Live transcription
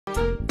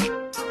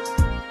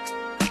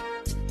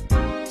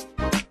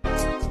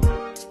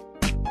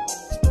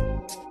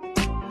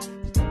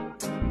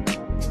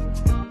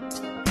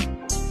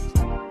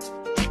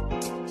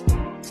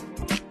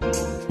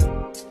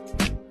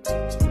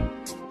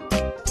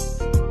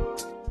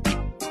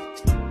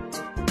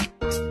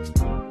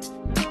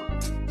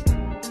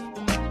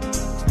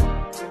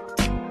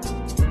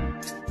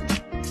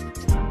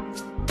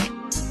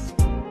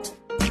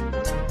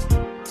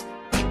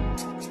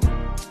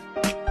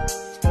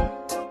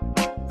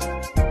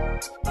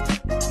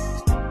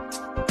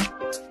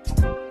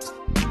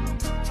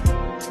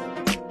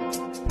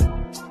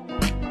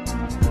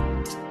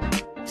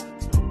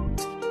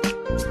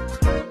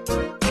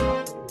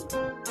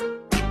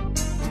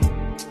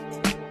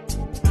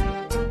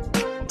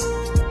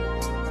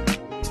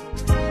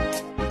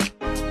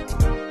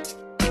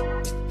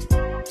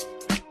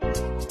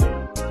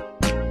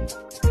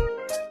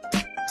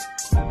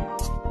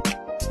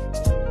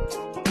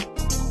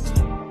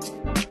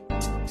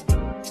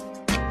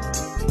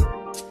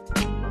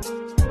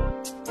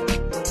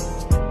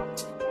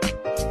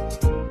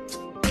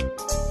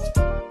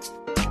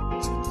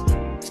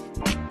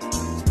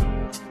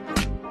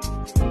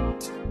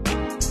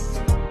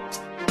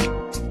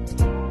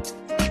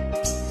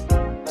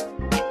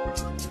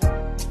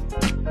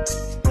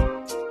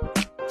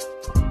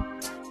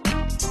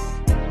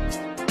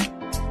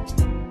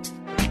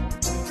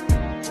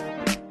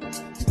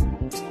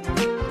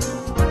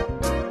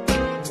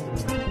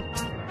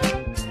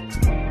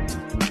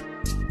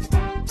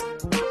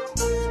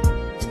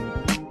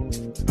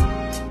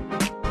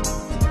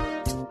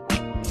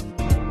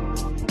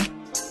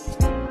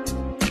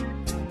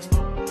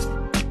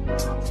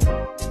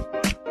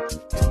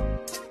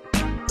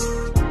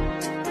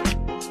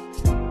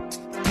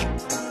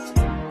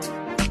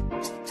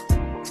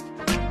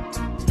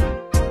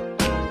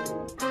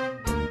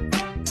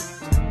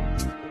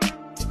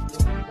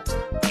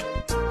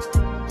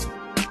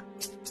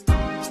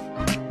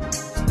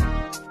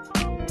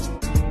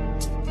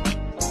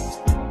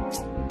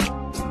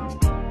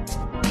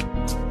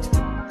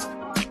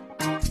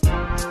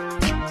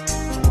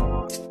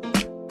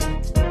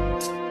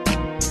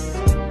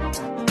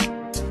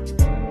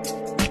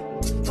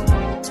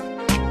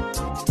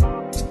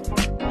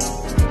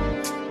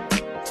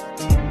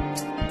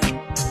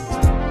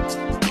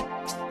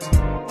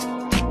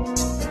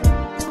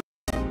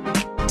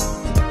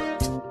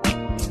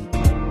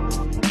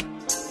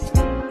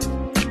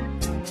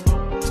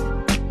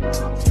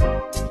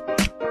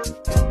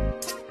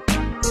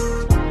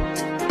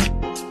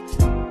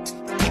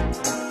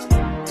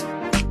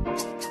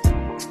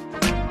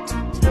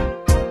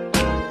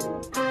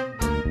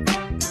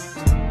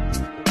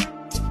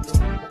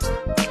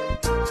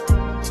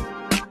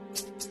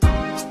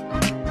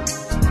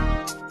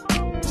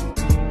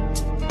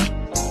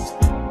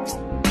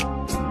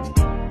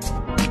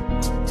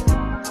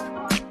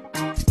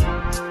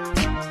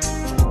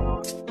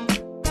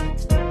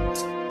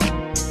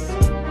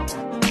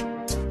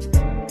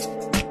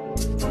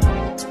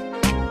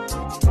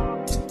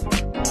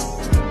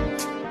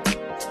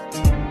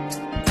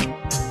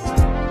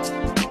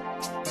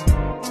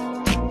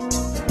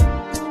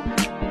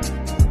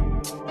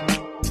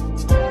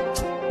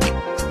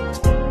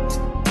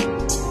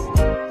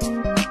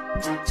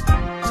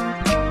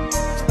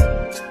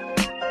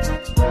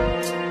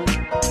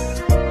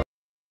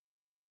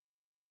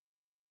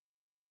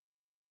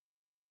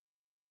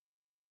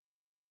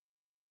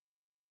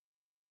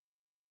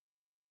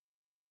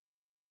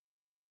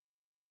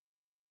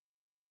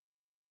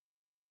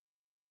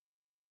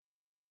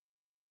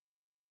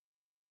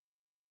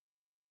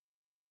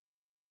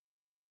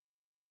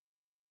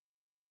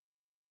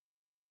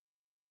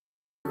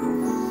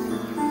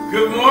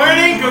Good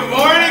morning, good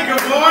morning,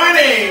 good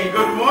morning.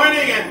 Good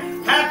morning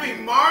and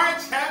happy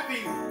March,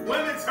 happy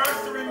Women's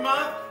History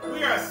Month.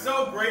 We are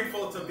so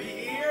grateful to be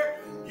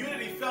here.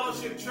 Unity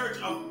Fellowship Church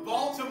of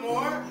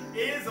Baltimore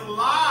is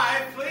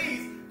live.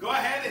 Please go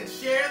ahead and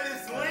share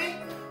this link.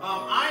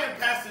 I am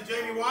Pastor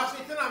Jamie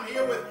Washington. I'm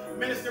here with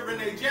Minister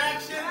Renee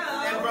Jackson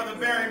and Brother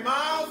Barry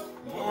Miles.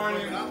 Good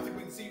morning. I don't think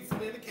we can see you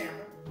fully in the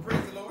camera.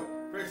 Praise the Lord.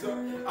 Praise the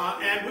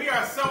Lord. And we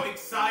are so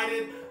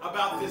excited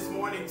about this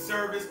morning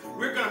service.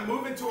 We're going to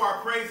move into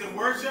our praise and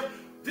worship.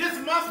 This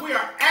month we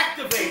are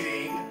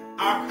activating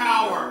our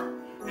power.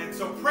 And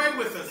so pray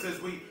with us as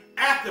we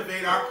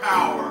activate our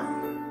power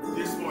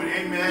this morning.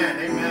 Amen.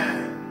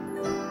 Amen.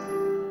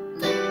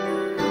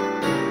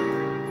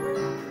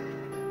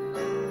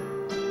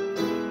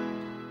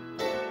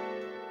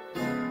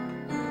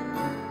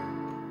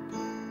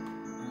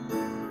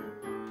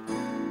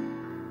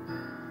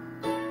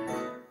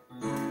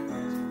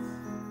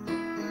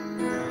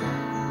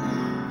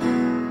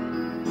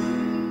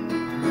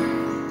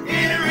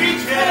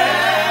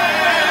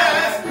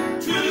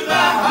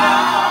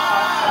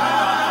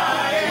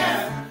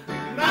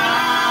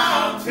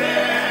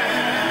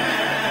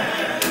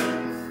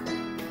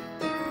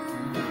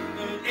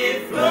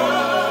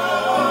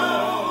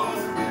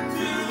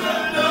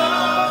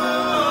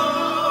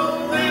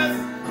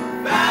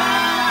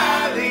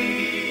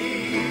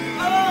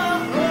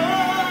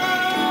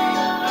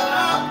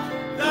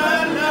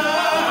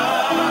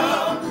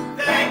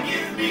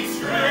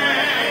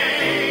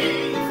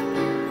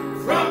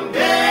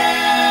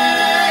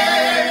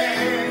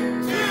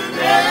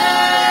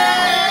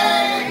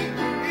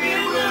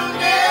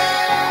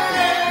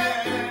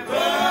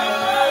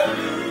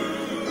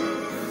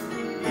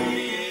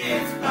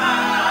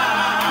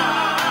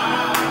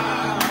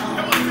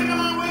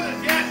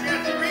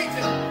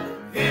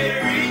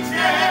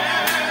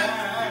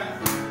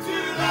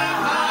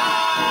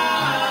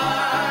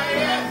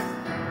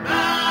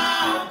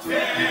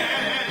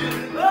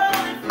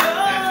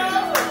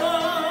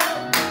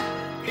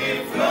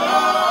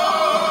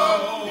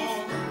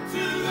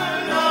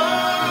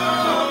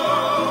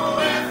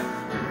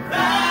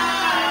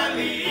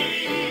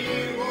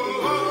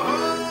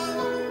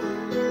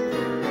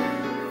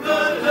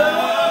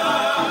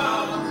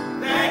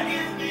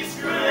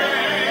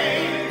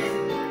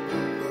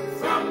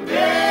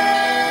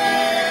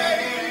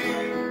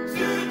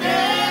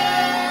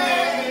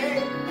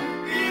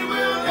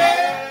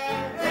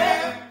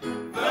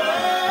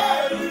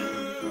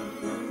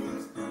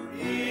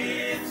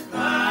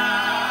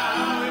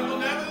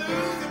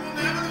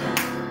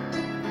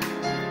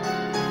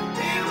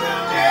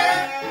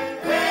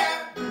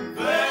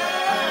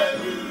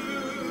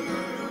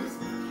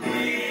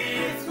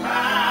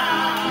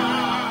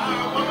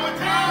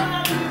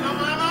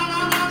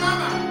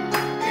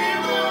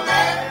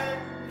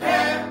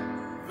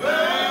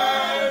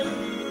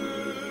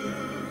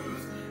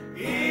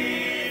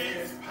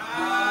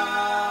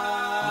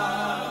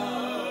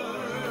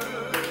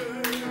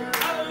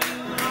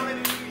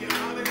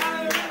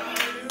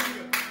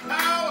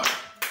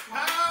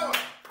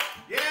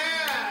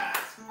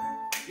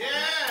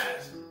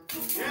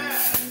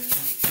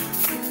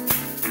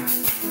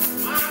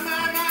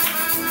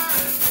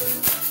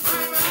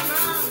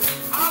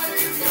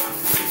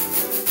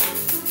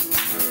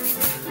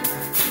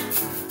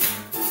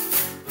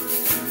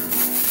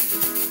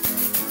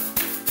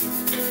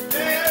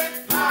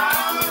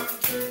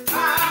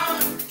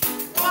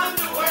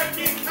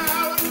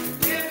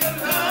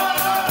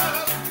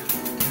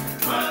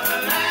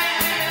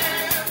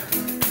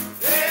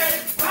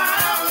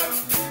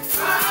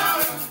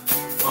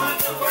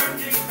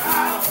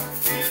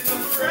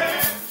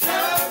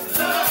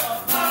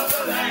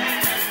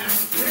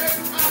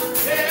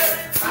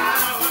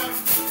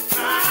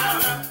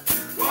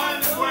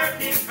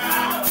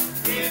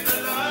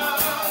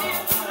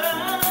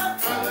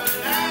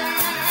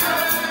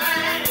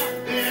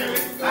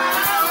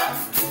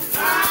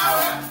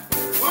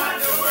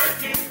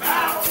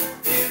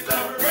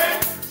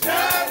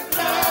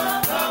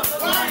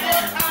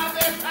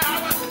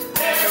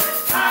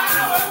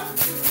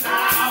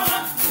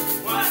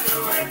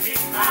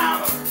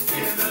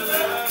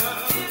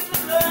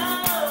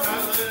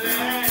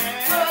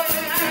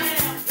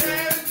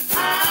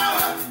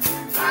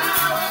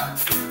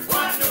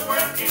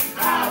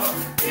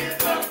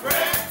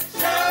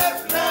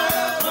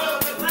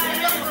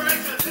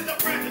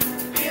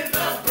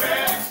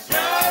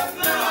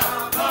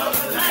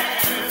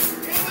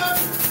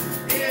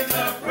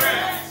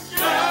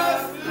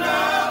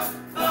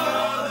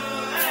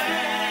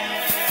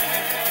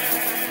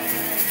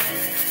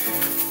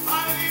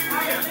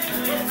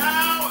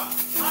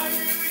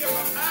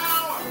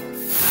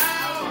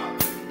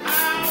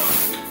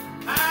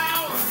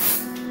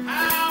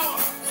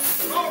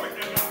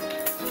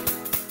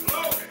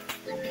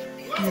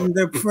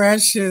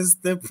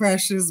 The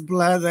precious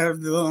blood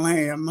of the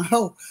Lamb.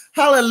 Oh,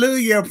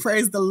 hallelujah.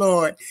 Praise the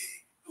Lord.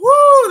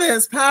 Woo,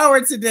 there's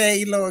power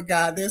today, Lord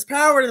God. There's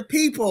power to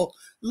people,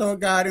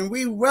 Lord God, and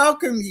we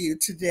welcome you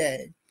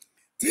today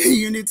to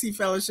Unity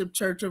Fellowship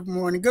Church of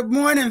Morning. Good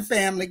morning,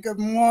 family. Good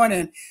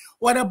morning.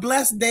 What a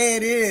blessed day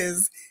it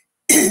is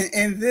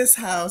in this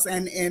house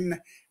and in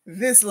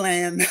this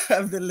land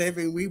of the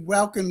living. We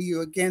welcome you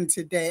again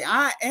today.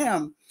 I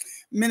am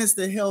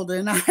Minister Hilda,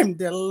 and I'm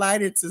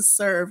delighted to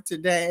serve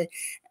today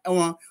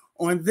on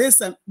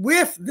this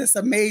with this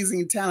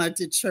amazing,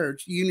 talented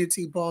church,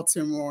 Unity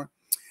Baltimore.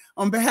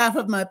 On behalf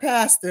of my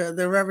pastor,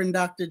 the Reverend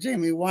Dr.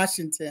 Jamie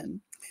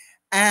Washington,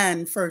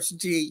 and First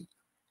G.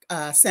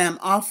 Sam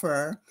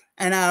Offer,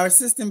 and our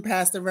assistant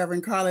pastor,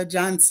 Reverend Carla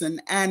Johnson,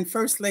 and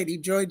First Lady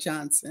Joy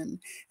Johnson,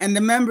 and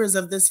the members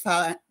of this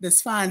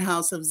fine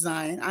house of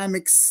Zion. I'm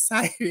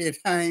excited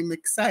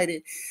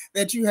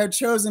that you have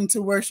chosen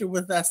to worship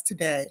with us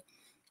today.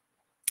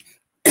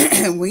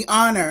 We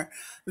honor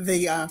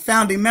the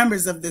founding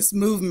members of this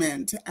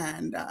movement,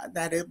 and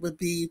that it would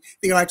be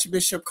the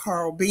Archbishop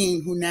Carl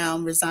Bean, who now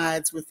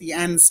resides with the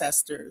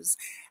ancestors.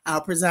 Our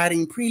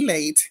presiding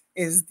prelate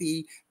is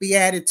the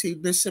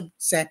Beatitude Bishop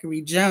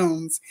Zachary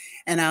Jones,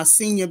 and our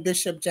senior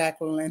Bishop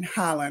Jacqueline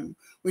Holland.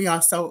 We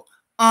also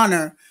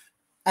honor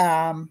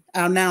our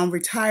now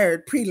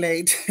retired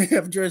prelate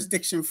of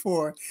Jurisdiction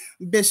 4,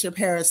 Bishop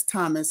Harris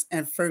Thomas,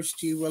 and First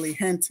G. Willie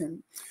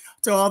Hinton.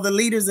 To all the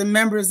leaders and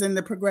members in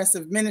the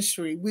progressive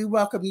ministry, we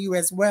welcome you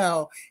as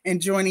well in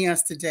joining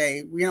us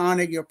today. We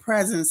honor your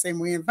presence and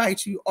we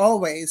invite you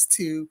always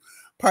to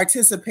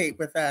participate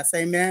with us.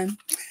 Amen.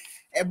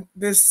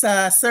 This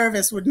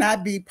service would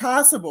not be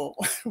possible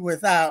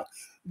without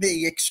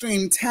the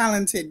extreme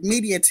talented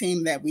media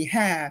team that we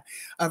have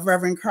of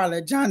Reverend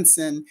Carla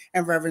Johnson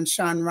and Reverend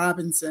Sean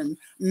Robinson.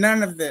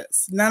 None of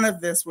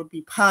this would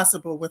be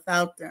possible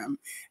without them.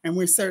 And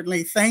we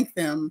certainly thank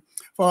them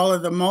for all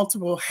of the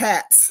multiple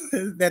hats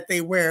that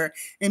they wear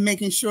in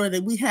making sure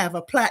that we have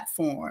a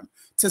platform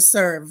to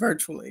serve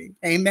virtually.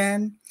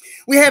 Amen.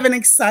 We have an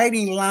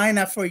exciting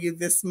lineup for you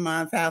this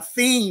month. Our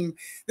theme,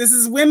 this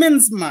is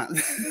Women's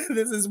Month.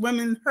 This is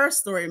Women Her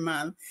Story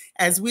Month,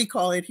 as we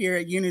call it here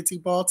at Unity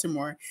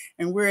Baltimore.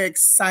 And we're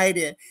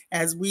excited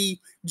as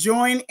we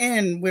join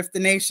in with the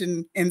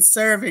nation in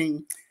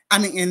celebrating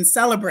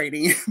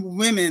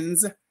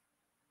Women's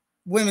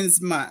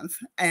Month.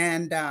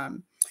 And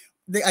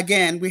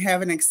again, we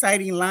have an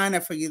exciting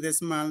lineup for you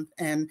this month,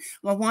 and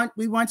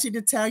we want you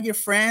to tell your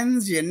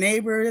friends, your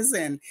neighbors,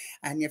 and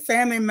your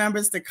family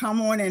members to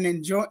come on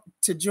and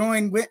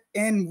join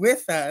in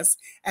with us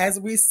as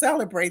we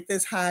celebrate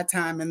this high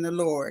time in the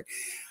Lord.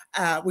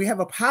 We have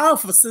a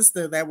powerful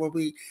sister that will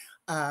be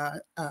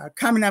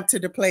coming up to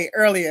the plate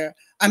a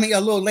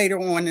little later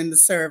on in the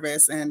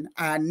service, and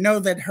I know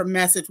that her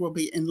message will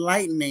be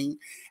enlightening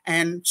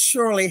and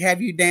surely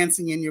have you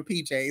dancing in your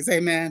PJs.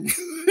 Amen.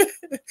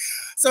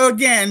 So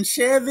again,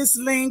 share this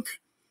link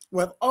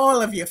with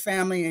all of your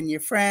family and your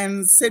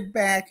friends. Sit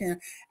back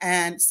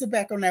and sit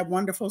back on that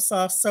wonderful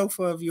soft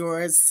sofa of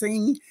yours.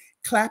 Sing,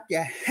 clap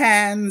your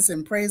hands,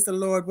 and praise the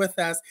Lord with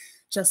us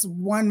just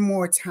one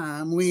more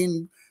time.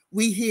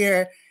 We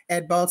here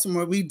at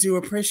Baltimore, we do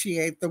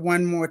appreciate the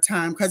one more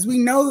time, because we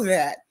know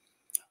that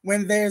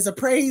when there's a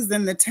praise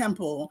in the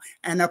temple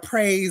and a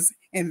praise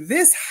in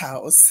this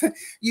house,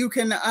 you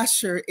can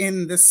usher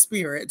in the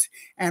spirit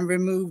and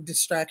remove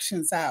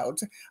distractions out.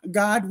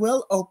 God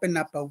will open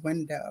up a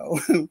window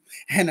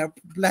and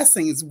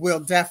blessings will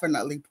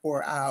definitely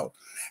pour out.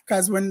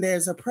 Because when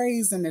there's a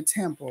praise in the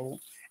temple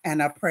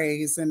and a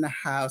praise in the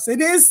house, it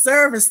is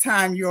service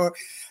time. You're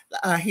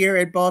here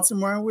at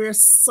Baltimore. We're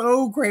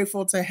so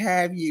grateful to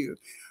have you.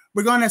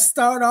 We're going to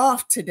start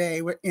off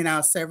today in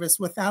our service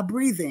with our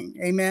breathing.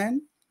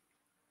 Amen.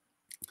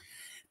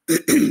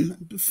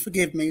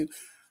 Forgive me.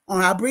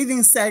 On our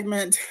breathing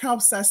segment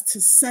helps us to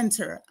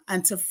center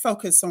and to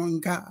focus on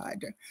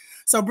God.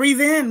 So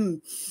breathe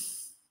in.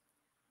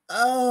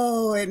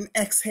 Oh, and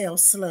exhale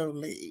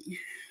slowly.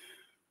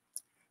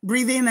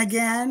 Breathe in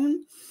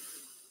again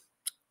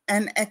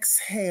and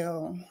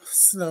exhale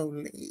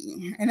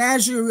slowly. And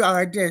as you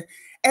are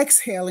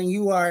exhaling,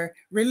 you are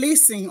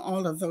releasing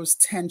all of those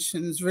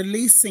tensions,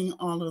 releasing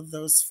all of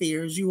those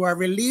fears. You are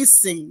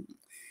releasing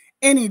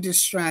any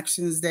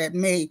distractions that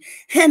may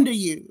hinder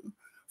you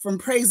from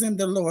praising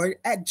the Lord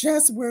at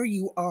just where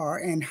you are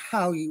and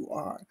how you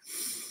are.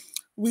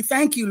 We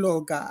thank you,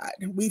 Lord God.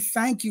 We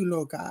thank you,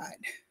 Lord God,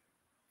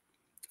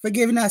 for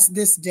giving us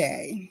this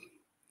day.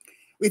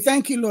 We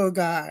thank you, Lord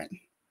God,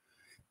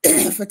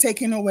 for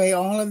taking away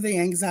all of the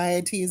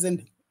anxieties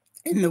and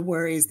the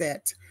worries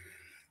that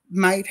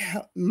might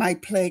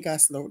plague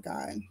us, Lord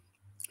God.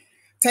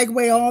 Take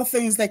away all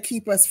things that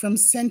keep us from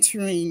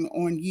centering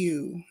on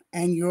you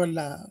and your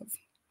love.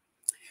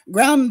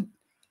 Ground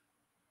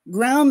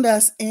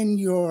us in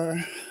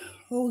your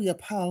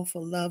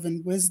powerful love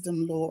and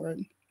wisdom,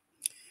 Lord.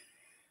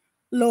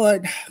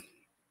 Lord,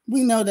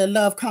 we know that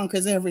love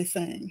conquers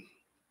everything.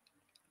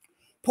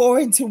 Pour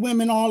into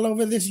women all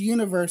over this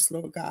universe,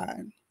 Lord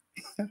God.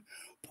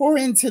 Pour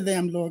into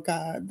them, Lord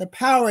God, the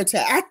power to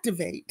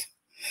activate,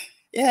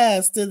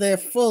 yes, to their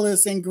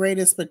fullest and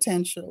greatest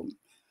potential.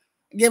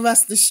 Give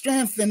us the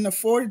strength and the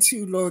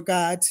fortitude, Lord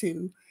God,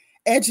 to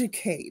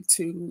educate,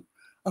 to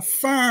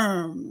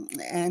affirm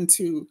and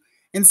to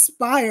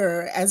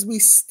inspire as we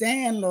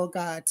stand, Lord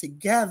God,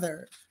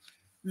 together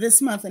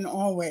this month and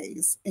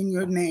always in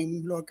your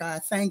name, Lord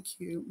God. Thank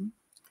you.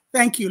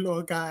 Thank you,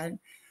 Lord God.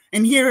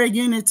 And here at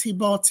Unity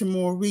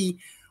Baltimore, we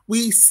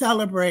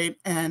celebrate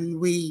and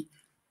we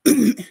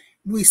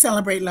we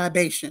celebrate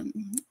libation.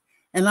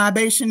 And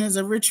libation is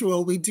a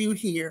ritual we do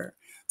here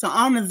to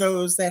honor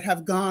those that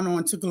have gone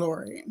on to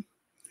glory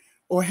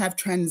or have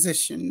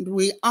transitioned.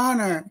 We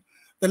honor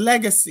the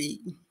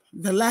legacy,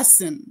 the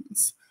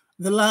lessons,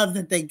 the love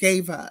that they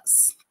gave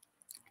us.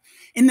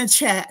 In the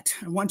chat,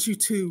 I want you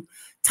to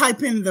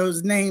type in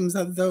those names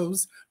of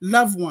those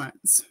loved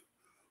ones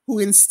who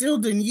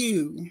instilled in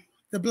you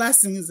the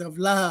blessings of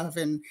love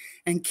and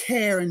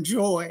care and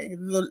joy,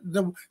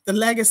 the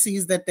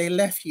legacies that they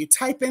left you.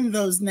 Type in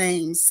those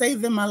names, say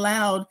them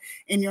aloud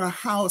in your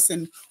house,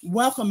 and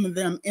welcome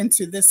them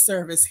into this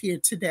service here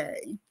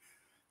today.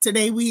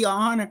 Today we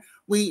honor,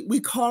 we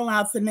call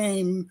out the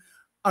name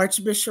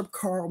Archbishop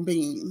Carl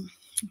Bean.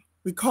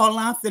 We call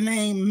out the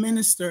name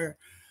Minister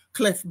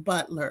Cliff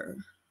Butler,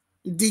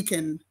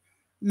 Deacon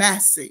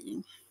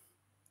Massey,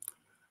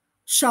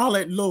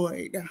 Charlotte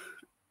Lloyd,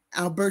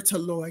 Alberta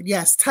Lloyd.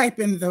 Yes, type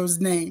in those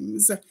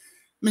names.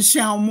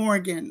 Michelle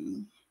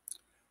Morgan,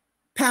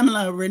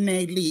 Pamela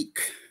Renee Leak,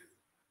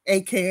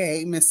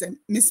 AKA Miss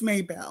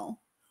Maybell.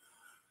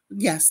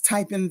 Yes,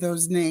 type in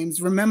those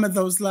names. Remember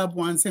those loved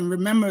ones and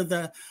remember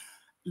the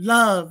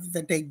love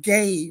that they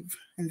gave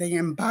and they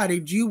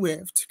embodied you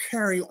with to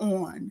carry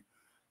on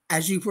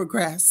as you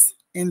progress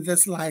in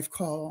this life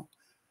called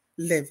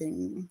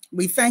living.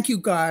 We thank you,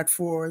 God,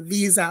 for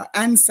these our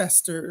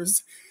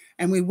ancestors,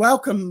 and we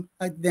welcome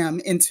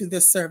them into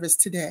this service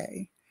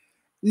today.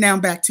 Now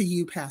back to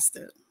you,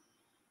 Pastor.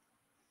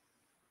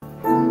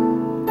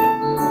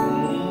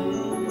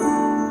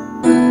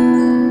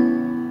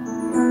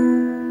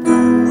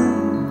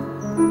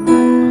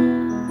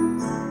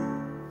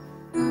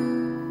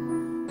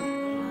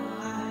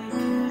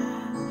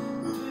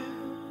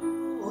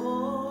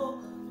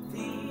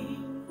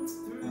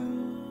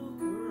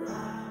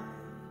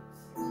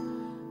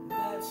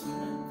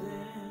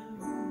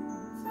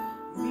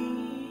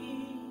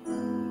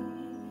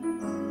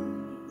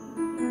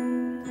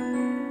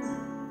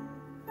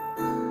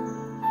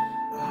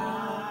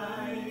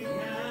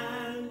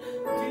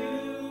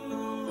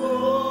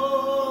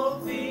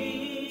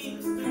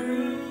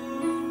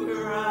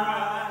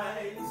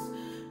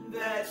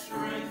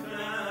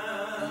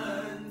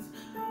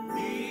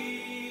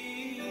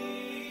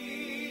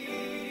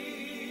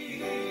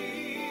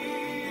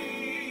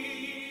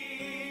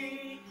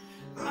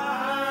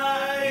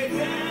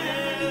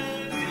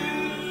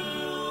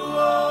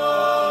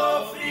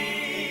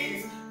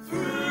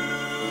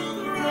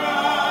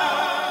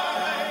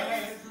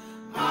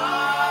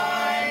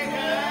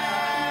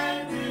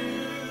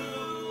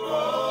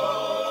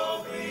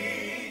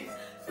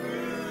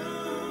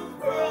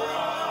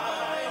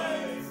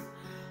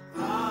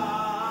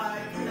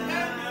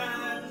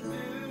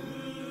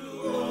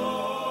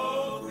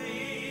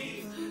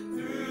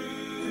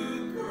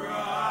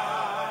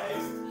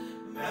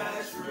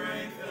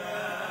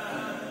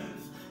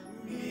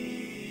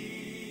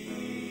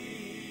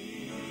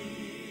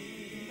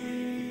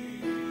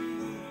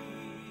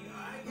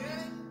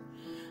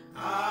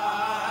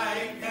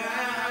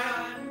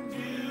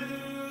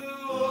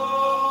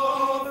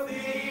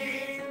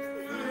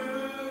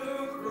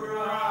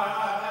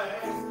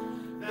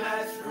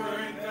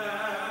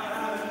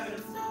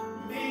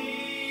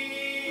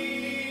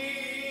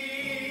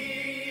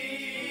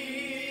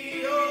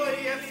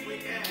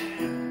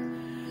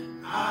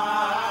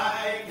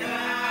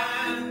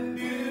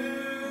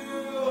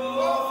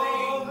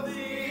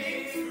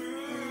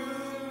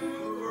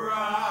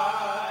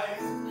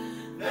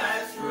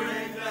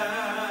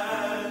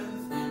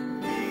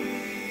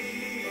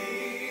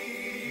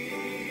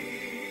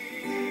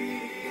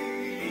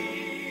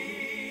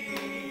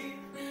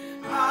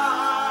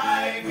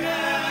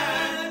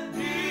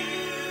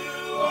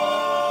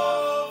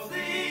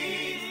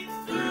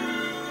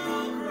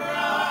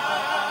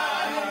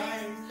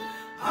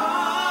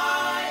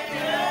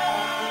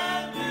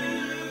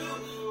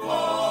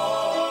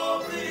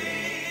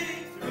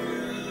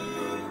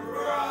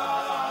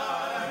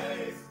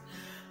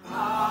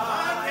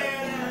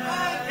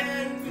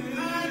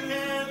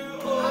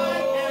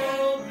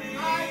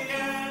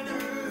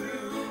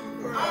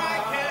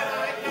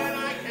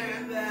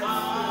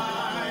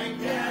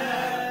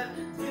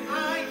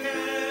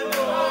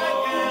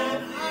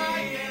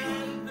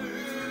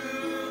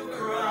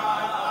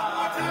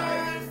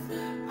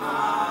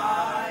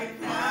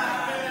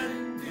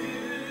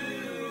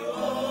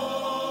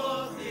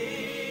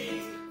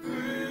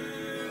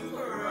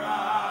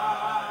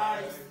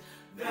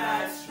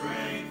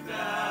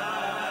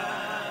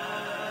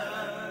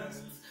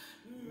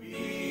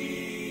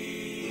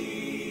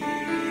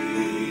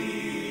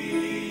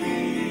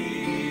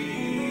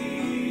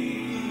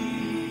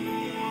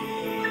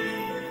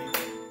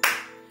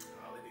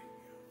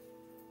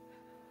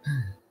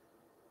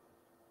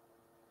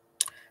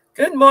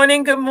 Good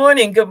morning, good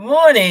morning, good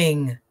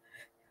morning.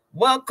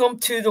 Welcome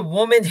to the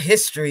Woman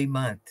History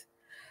Month.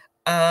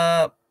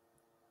 Uh,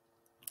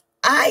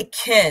 I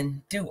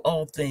can do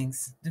all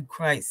things through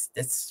Christ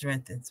that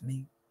strengthens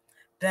me.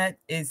 That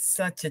is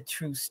such a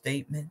true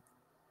statement.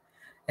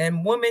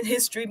 And Woman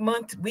History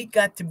Month, we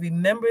got to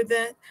remember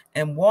that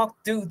and walk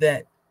through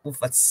that with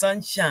a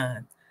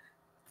sunshine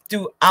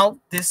throughout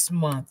this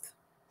month.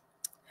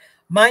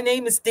 My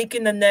name is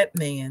Deacon Annette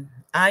Man.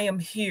 I am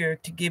here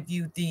to give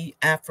you the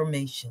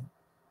affirmation.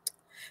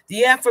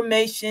 The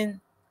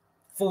affirmation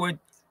for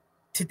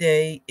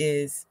today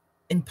is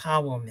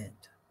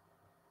empowerment.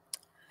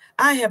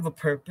 I have a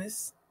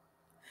purpose.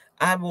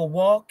 I will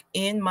walk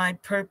in my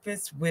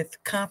purpose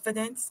with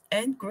confidence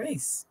and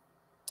grace.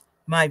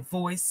 My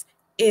voice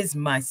is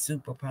my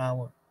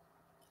superpower.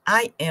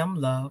 I am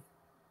love.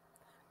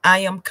 I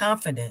am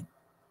confident.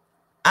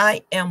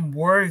 I am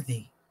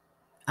worthy.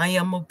 I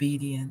am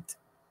obedient.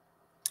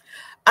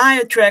 I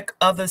attract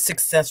other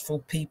successful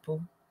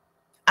people.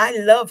 I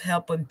love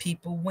helping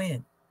people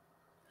win.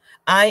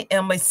 I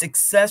am a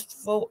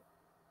successful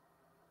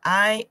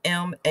I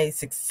am a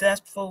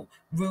successful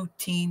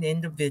routine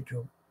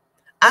individual.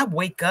 I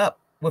wake up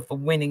with a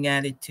winning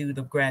attitude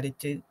of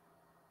gratitude,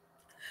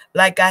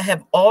 like I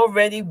have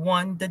already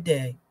won the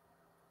day.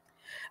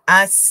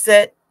 I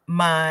set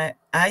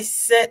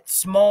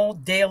small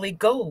daily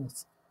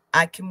goals.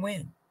 I can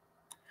win.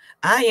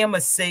 I am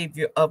a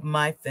savior of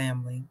my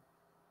family.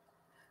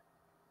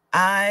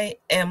 I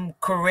am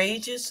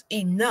courageous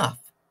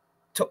enough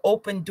to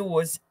open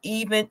doors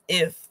even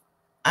if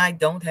I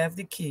don't have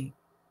the key.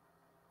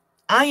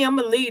 I am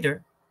a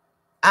leader.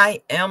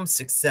 I am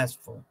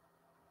successful.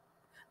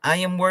 I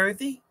am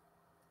worthy.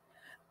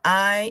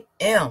 I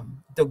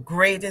am the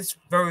greatest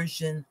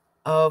version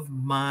of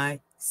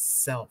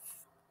myself.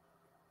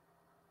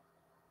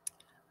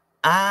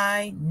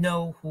 I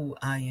know who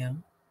I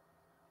am.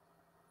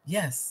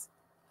 Yes,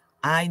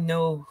 I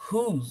know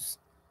whose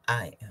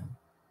I am.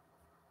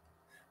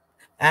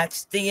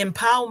 That's the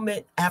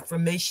empowerment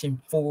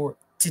affirmation for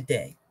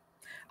today.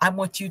 I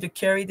want you to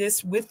carry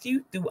this with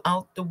you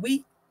throughout the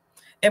week.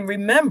 And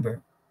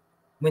remember,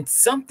 when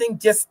something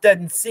just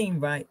doesn't seem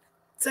right,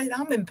 say,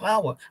 I'm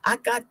empowered. I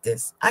got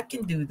this. I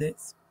can do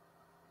this.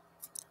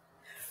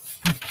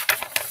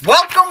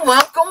 Welcome,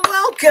 welcome,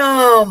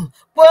 welcome.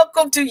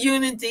 Welcome to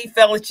Unity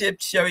Fellowship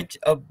Church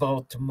of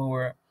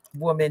Baltimore,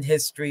 Women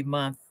History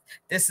Month.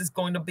 This is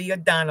going to be a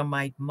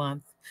dynamite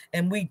month,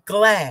 and we're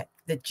glad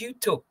that you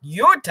took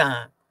your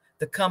time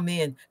to come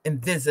in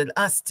and visit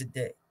us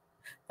today.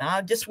 Now,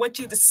 I just want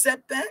you to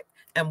sit back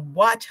and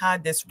watch how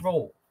this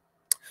rolls.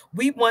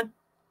 We want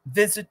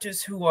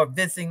visitors who are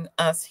visiting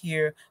us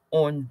here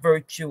on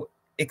virtual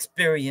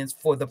experience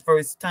for the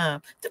first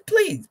time to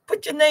please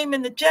put your name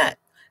in the chat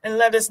and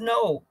let us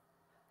know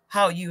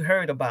how you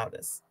heard about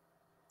us.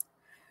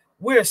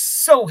 We're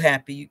so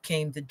happy you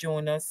came to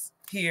join us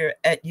here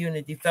at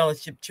Unity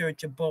Fellowship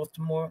Church of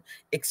Baltimore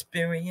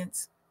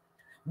Experience.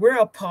 We're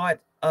a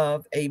part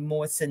of a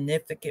more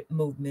significant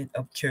movement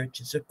of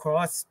churches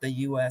across the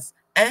U.S.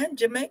 and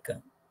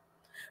Jamaica.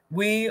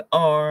 We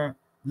are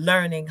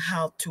learning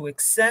how to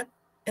accept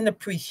and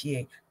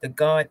appreciate the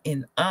God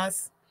in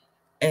us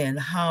and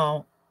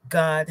how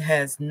God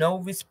has no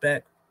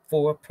respect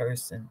for a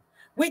person.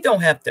 We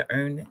don't have to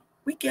earn it,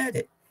 we get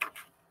it.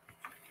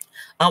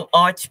 Our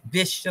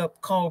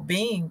Archbishop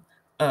Corbin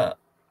uh,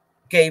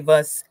 gave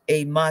us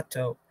a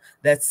motto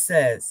that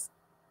says,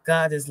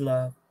 God is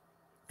love.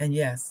 And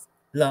yes,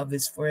 love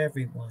is for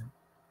everyone.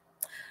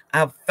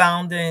 Our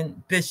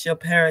founding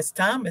Bishop Harris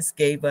Thomas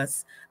gave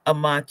us a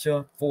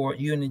mantra for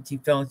Unity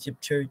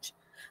Fellowship Church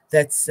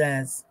that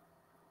says,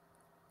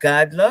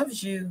 God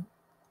loves you,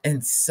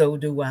 and so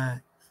do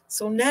I.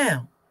 So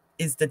now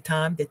is the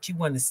time that you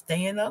want to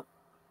stand up,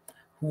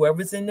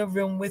 whoever's in the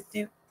room with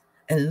you,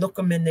 and look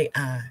them in the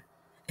eye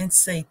and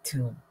say to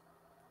them,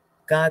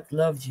 God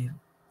loves you,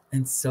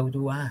 and so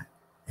do I.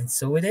 And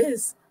so it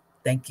is.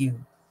 Thank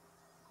you.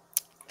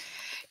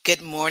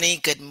 Good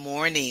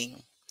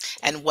morning,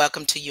 and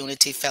welcome to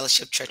Unity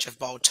Fellowship Church of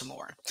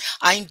Baltimore.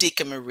 I'm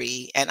Deacon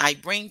Marie, and I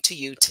bring to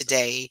you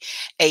today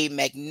a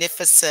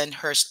magnificent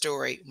her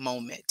story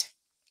moment.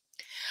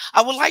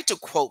 I would like to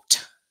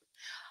quote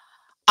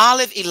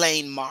Olive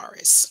Elaine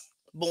Morris,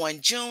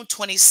 born June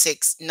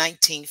 26,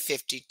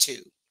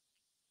 1952.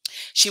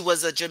 She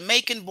was a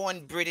Jamaican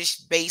born British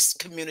based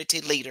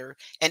community leader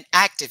and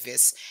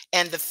activist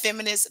and the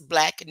feminist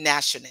black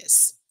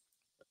nationalist.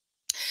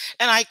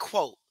 And I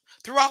quote,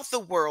 throughout the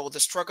world, the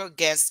struggle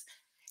against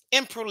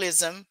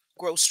imperialism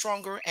grows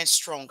stronger and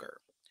stronger.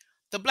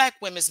 The Black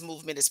women's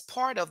movement is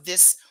part of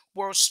this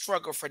world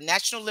struggle for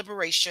national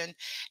liberation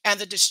and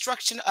the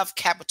destruction of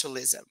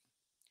capitalism.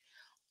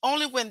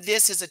 Only when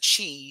this is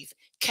achieved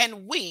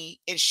can we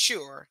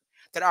ensure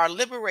that our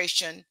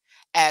liberation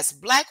as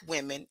Black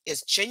women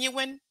is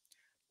genuine,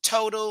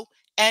 total,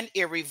 and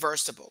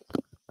irreversible.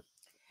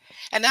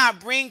 And now I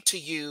bring to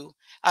you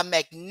a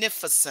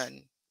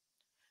magnificent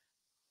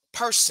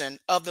person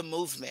of the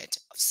movement,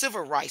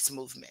 civil rights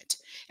movement,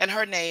 and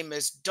her name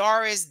is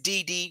Doris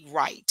D. D.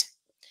 Wright.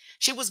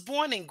 She was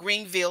born in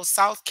Greenville,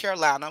 South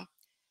Carolina,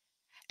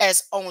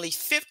 as only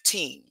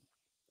 15.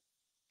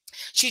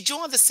 She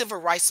joined the civil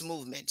rights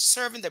movement,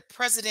 serving the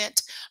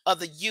president of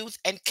the Youth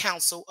and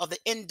Council of the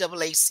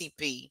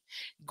NAACP,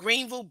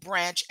 Greenville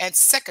branch, and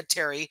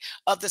secretary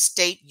of the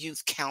State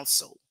Youth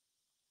Council.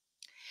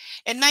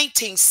 In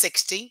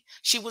 1960,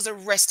 she was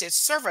arrested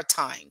several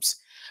times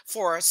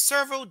for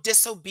civil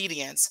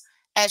disobedience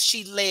as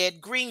she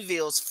led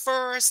Greenville's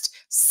first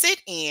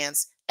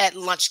sit-ins at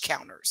lunch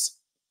counters.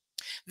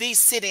 These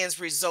sit-ins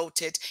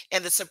resulted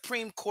in the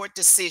Supreme Court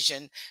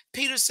decision,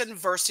 Peterson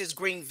versus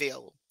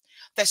Greenville,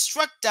 that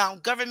struck down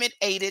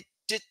government-aided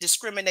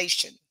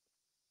discrimination.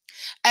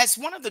 As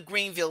one of the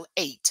Greenville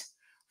Eight,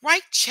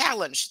 Wright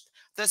challenged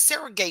the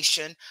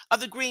segregation of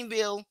the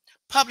Greenville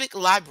Public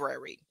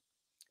Library.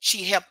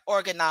 She helped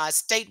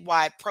organize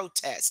statewide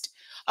protests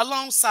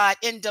alongside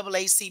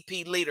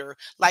NAACP leader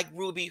like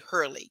Ruby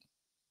Hurley.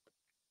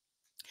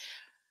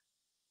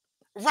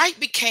 Wright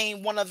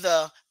became one of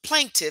the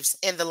plaintiffs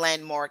in the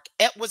landmark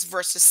Edwards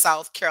versus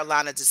South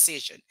Carolina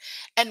decision,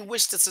 in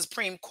which the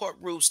Supreme Court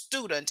ruled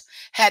students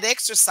had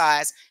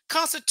exercised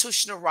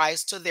constitutional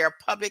rights to their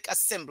public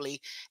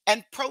assembly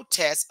and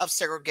protest of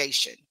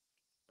segregation.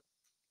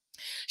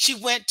 She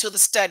went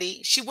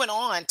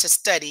on to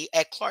study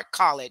at Clark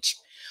College.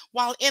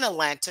 While in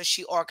Atlanta,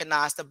 she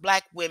organized the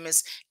Black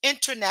Women's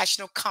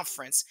International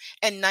Conference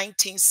in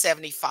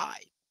 1975.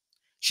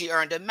 She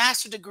earned a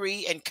master's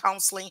degree in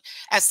counseling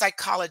and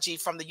psychology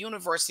from the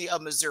University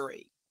of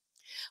Missouri.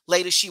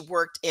 Later, she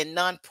worked in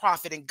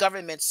nonprofit and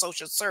government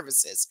social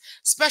services,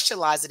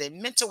 specializing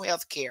in mental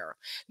health care,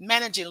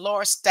 managing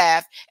large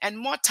staff, and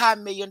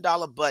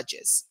multi-million-dollar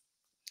budgets.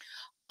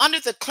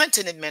 Under the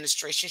Clinton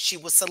administration, she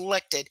was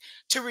selected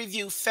to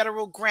review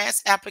federal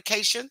grants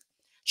application.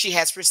 She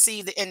has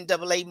received the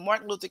NAA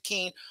Martin Luther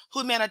King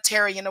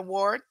Humanitarian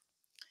Award,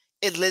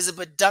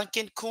 Elizabeth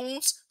Duncan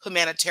Coons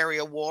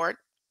Humanitarian Award,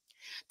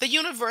 the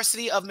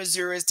University of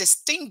Missouri's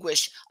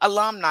Distinguished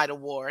Alumni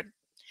Award,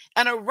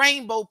 and a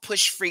Rainbow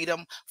Push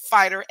Freedom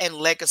Fighter and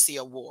Legacy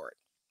Award.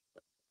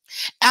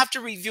 After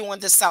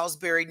reviewing the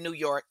Salisbury,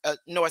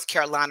 North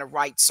Carolina,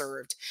 Wright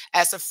served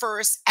as the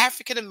first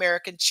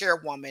African-American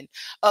chairwoman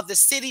of the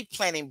City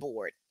Planning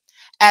Board,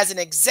 as an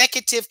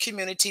executive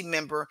community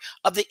member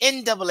of the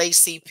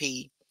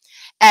NAACP,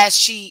 as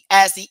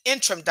the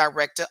interim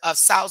director of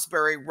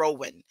Salisbury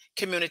Rowan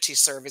Community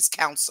Service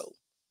Council.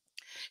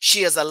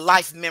 She is a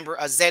life member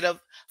of Zeta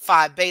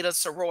Phi Beta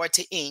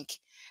Sorority Inc.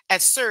 and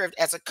served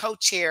as a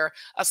co-chair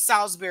of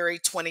Salisbury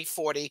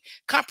 2040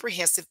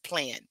 Comprehensive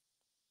Plan.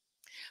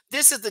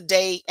 This is the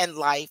day and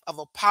life of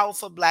a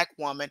powerful Black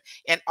woman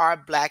in our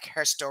Black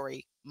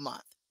History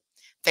Month.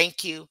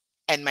 Thank you,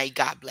 and may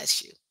God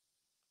bless you.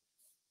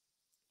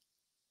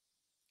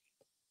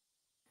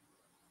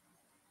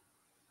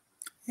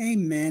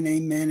 Amen,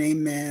 amen,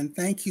 amen.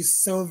 Thank you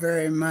so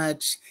very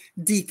much,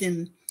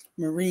 Deacon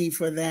Marie,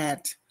 for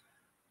that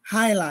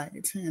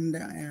highlight and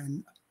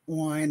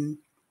on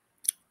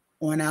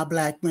our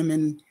Black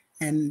women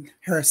and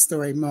her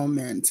story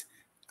moment.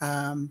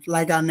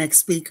 Like our next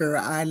speaker,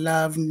 I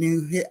love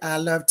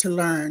to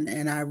learn,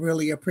 and I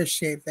really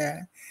appreciate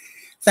that.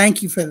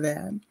 Thank you for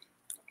that.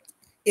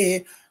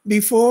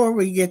 Before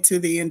we get to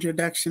the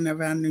introduction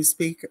of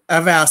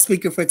our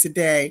speaker for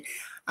today,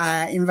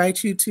 I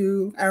invite you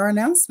to our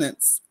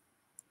announcements.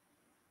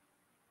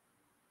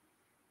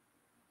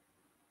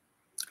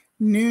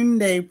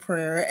 Noonday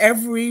prayer.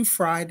 Every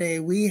Friday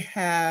we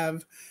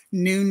have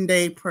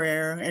noonday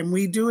prayer, and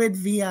we do it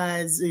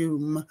via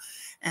Zoom.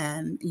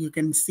 And you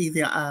can see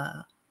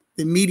the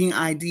meeting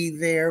ID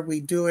there.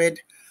 We do it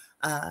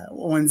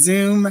on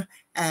Zoom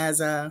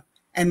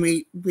and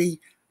we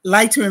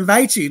like to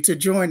invite you to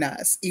join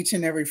us each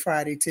and every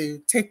Friday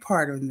to take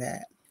part in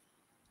that.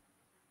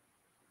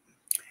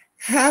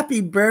 Happy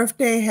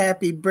birthday,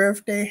 happy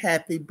birthday,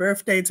 happy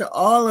birthday to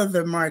all of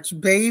the March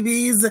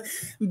babies,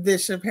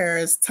 Bishop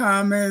Harris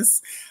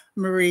Thomas,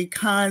 Marie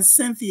Kahn,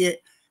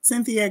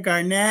 Cynthia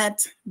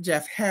Garnett,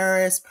 Jeff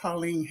Harris,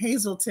 Pauline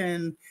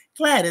Hazelton,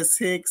 Gladys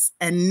Hicks,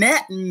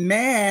 Annette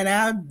Mann,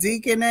 our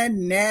Deacon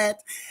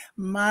Annette,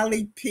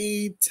 Molly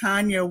P.,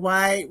 Tanya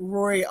White,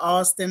 Rory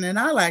Austin, and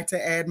I like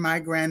to add my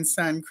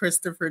grandson,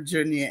 Christopher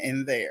Jr.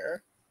 in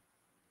there.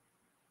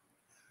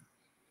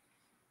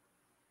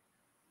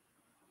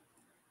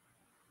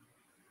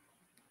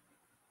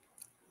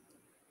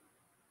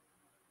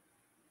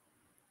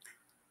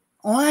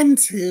 On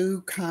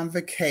to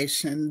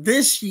Convocation.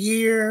 This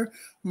year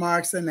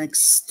marks an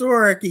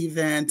historic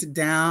event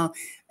down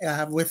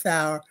with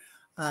our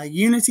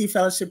Unity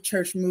Fellowship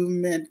Church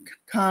Movement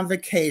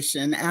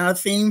Convocation. Our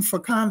theme for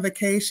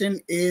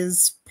Convocation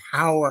is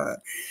power.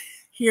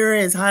 Here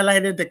is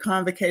highlighted the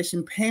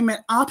Convocation payment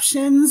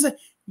options.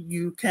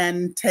 You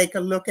can take a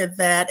look at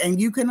that,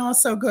 and you can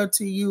also go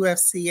to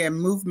UFCM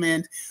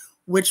Movement,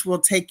 which will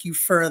take you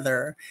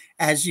further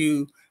as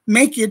you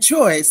make your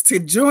choice to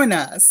join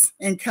us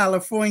in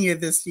California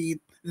this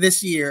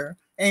year.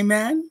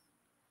 Amen.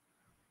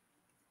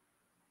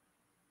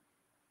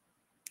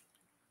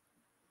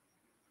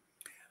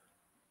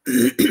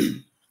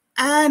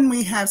 And And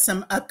we have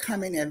some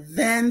upcoming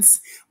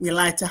events. We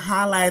like to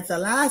highlight the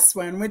last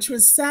one, which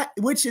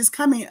is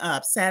coming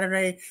up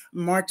Saturday,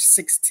 March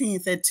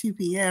 16th at 2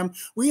 p.m.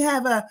 We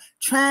have a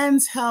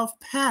trans health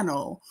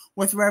panel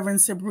with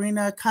Reverend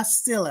Sabrina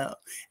Castillo,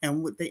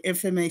 and the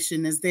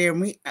information is there.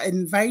 And we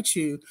invite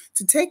you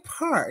to take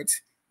part.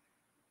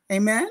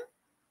 Amen.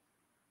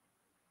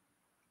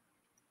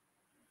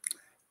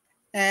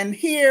 And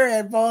here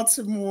at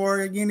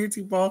Baltimore,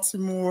 Unity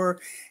Baltimore,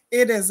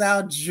 it is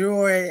our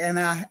joy and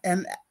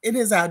it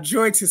is our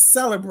joy to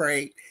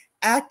celebrate,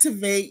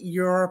 activate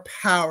your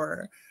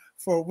power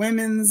for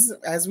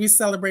as we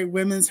celebrate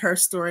Women's Her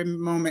Story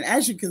Moment.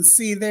 As you can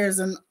see, there's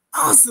an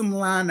awesome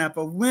lineup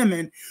of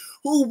women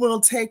who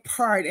will take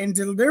part in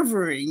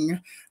delivering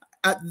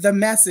the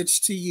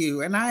message to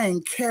you. And I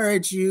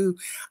encourage you,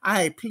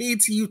 I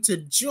plead to you to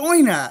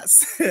join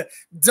us.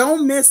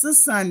 Don't miss a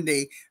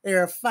Sunday.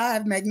 There are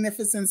 5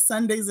 magnificent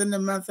Sundays in the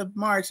month of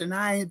March. And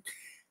I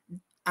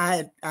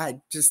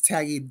just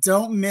tell you,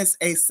 don't miss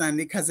a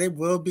Sunday, because it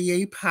will be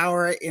a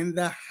power in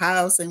the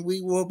house, and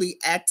we will be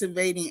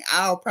activating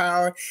our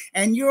power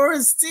and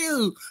yours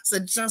too. So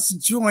just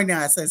join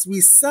us as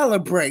we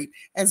celebrate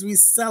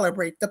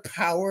the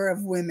power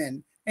of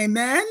women.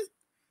 Amen.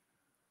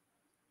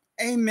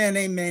 Amen,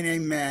 amen,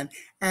 amen.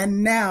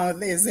 And now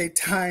there's a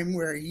time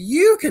where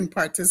you can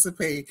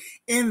participate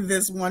in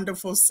this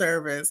wonderful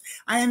service.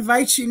 I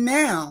invite you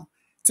now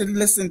to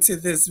listen to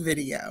this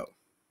video.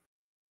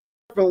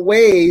 Different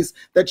ways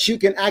that you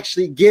can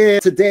actually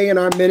give today in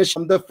our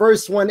ministry. The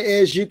first one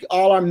is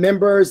all our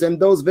members and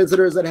those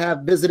visitors that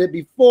have visited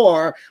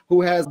before,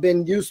 who has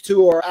been used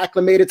to or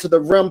acclimated to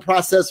the REM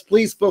process,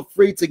 please feel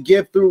free to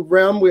give through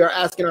REM. We are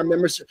asking our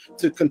members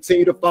to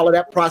continue to follow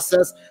that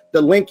process.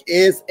 The link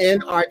is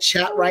in our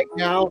chat right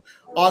now.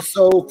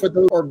 Also, for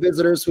those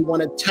visitors who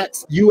want to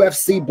text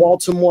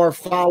UFCBaltimore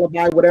followed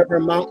by whatever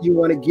amount you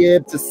want to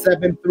give to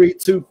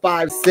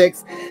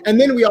 73256.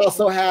 And then we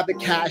also have the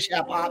Cash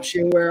App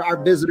option, where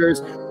our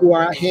visitors who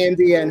are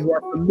handy and who are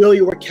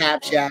familiar with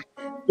Cash App,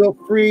 feel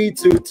free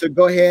to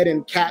go ahead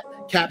and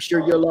capture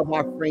your love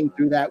offering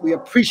through that. We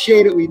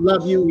appreciate it. We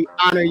love you. We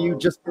honor you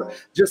just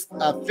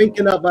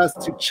thinking of us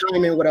to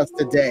chime in with us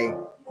today.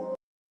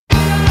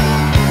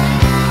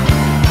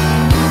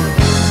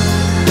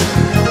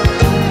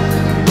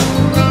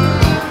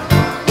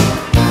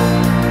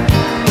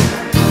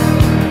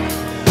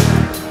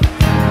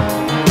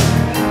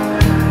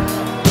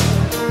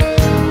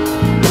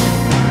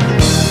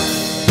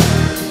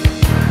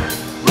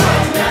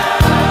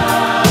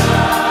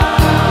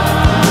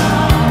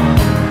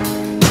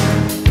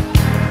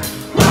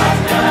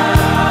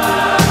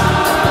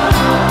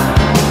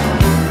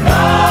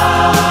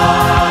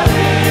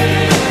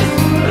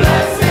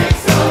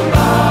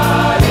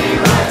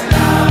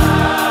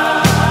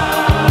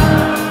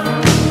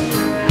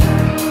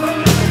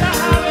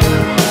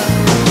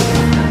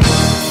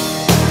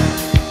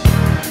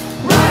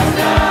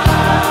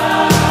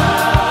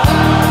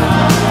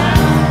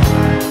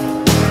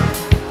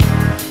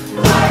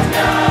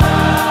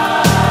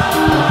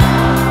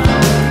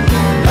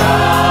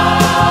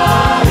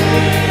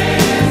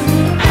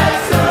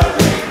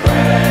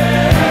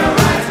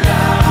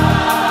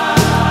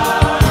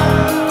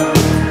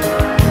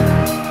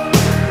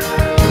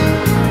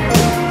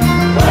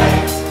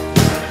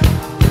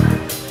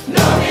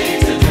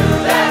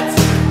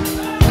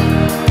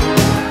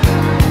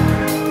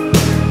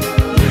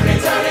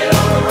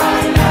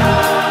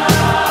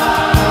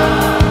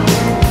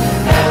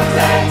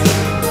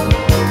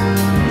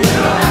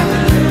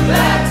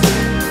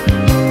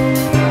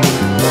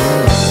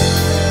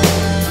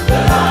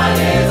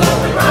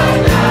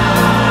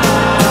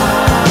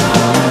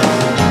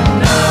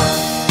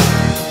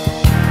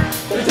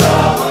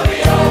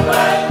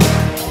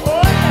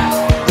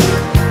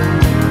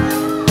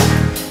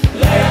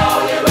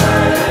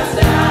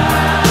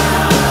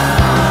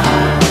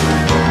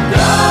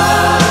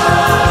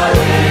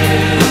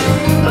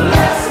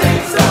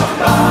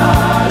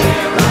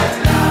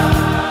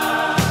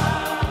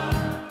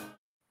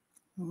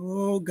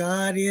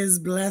 God is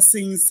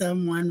blessing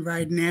someone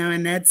right now,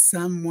 and that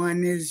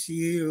someone is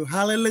you.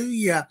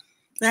 Hallelujah.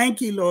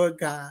 Thank you, Lord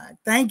God.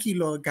 Thank you,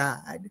 Lord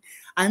God.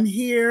 I'm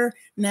here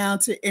now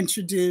to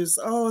introduce,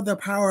 the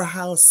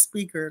powerhouse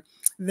speaker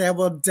that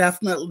will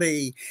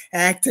definitely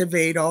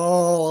activate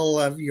all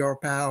of your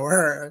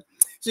power.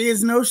 She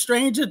is no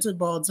stranger to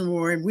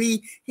Baltimore, and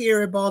we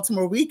here at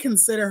Baltimore, we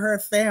consider her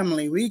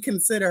family. We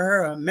consider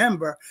her a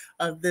member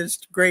of this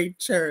great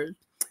church.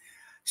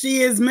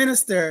 She is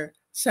Minister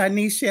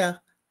Shanesia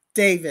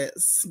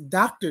Davis,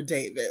 Dr.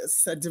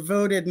 Davis, a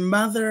devoted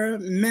mother,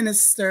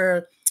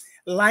 minister,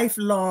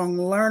 lifelong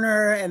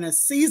learner, and a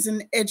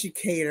seasoned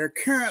educator.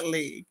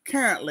 Currently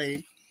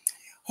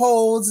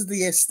holds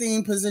the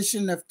esteemed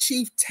position of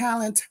Chief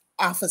Talent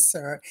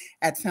Officer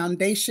at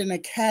Foundation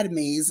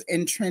Academies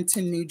in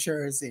Trenton, New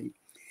Jersey.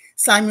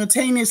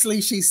 Simultaneously,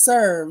 she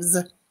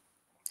serves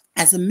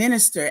as a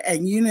minister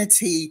at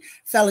Unity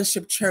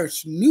Fellowship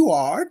Church,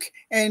 NEWARK,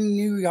 in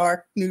New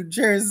York, New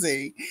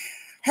Jersey.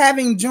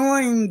 Having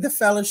joined the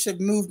fellowship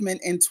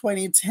movement in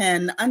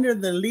 2010 under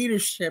the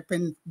leadership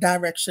and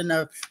direction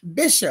of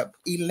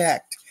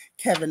Bishop-elect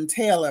Kevin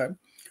Taylor,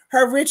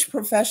 her rich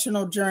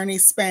professional journey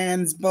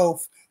spans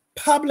both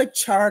public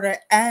charter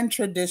and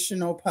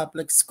traditional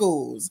public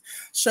schools,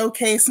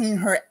 showcasing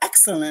her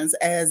excellence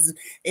as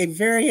a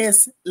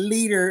various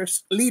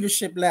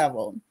leadership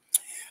level.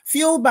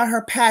 Fueled by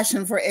her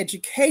passion for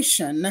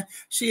education,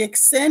 she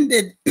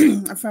ascended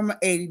from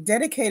a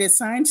dedicated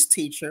science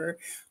teacher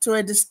to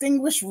a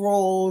distinguished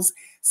roles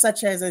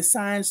such as a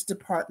science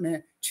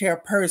department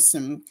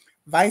chairperson,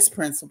 vice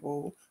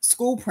principal,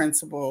 school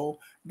principal,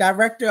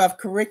 director of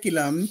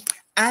curriculum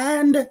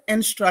and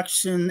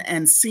instruction,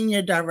 and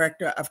senior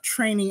director of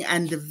training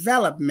and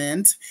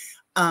development,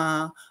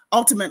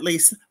 ultimately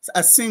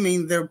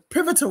assuming the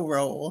pivotal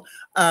role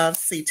of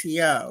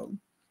CTO.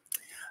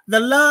 The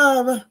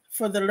love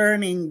for the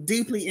learning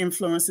deeply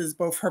influences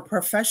both her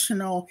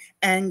professional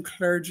and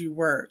clergy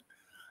work.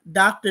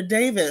 Dr.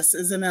 Davis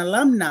is an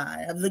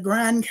alumni of the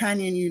Grand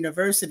Canyon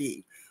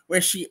University,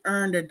 where she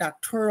earned a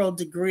doctoral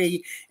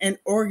degree in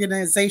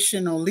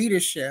organizational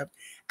leadership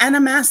and a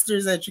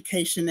master's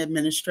education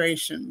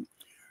administration.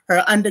 Her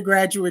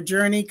undergraduate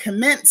journey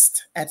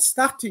commenced at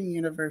Stockton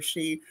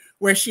University,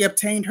 where she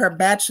obtained her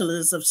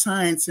bachelor's of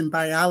science in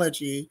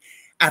biology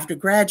after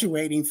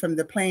graduating from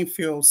the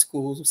Plainfield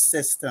school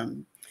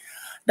system.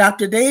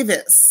 Dr.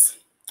 Davis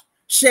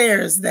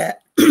shares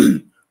that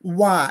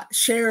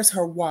shares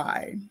her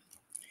why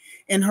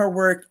in her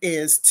work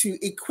is to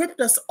equip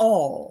us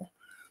all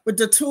with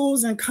the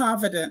tools and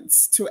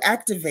confidence to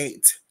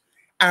activate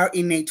our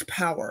innate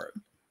power.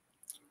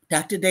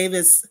 Dr.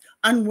 Davis'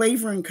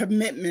 unwavering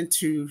commitment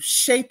to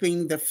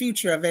shaping the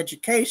future of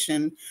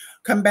education,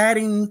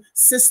 combating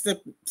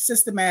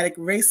systematic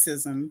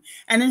racism,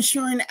 and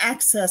ensuring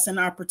access and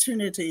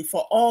opportunity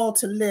for all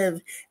to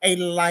live a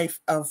life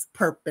of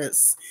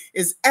purpose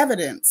is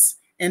evidence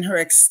in her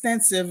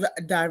extensive,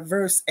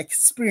 diverse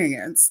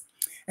experience,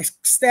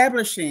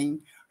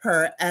 establishing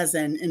her as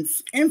an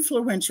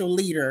influential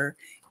leader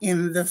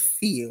in the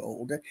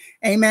field.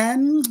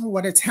 Amen.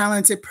 What a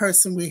talented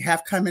person we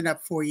have coming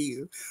up for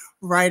you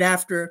right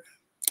after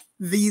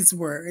these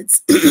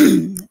words,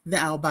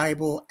 our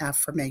Bible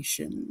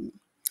affirmation.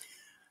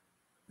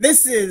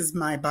 This is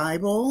my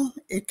Bible.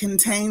 It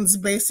contains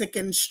basic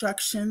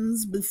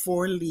instructions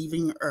before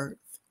leaving Earth.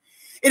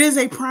 It is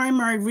a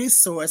primary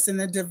resource in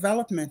the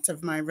development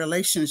of my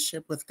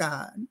relationship with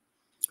God.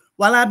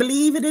 While I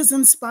believe it is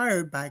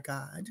inspired by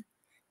God,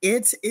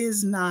 it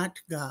is not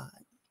God.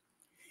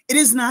 It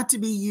is not to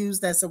be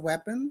used as a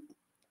weapon,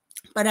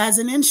 but as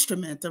an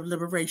instrument of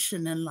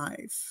liberation in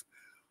life.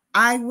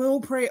 I will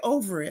pray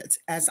over it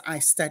as I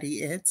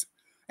study it,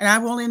 and I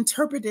will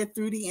interpret it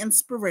through the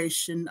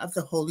inspiration of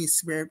the Holy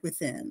Spirit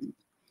within.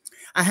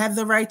 I have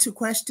the right to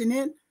question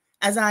it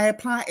as I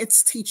apply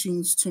its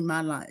teachings to my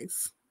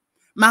life.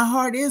 My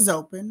heart is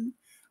open,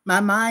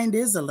 my mind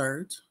is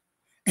alert,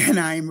 and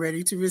I am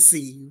ready to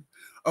receive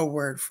a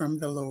word from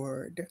the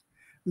Lord.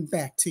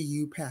 Back to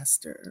you,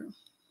 Pastor.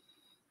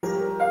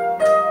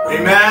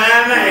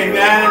 Amen, amen,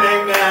 and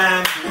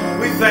amen.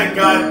 We thank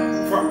God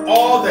for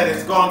all that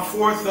has gone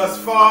forth thus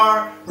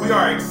far. We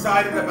are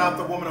excited about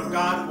the woman of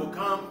God who will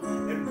come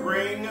and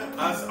bring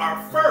us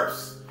our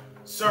first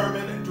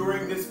sermon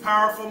during this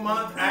powerful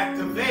month.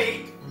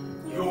 Activate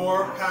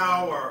your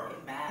power.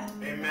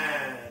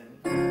 Amen.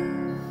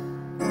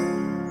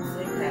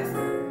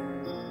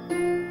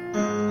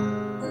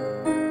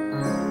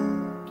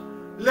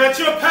 Let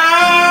your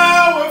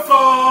power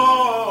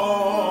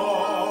fall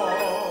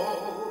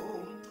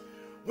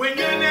when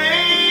your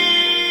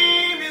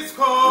name is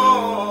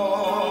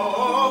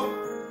called.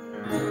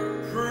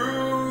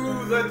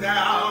 Prove the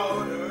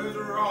doubters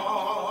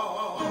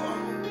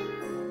wrong.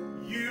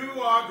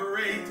 You are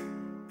great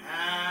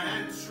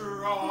and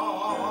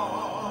strong.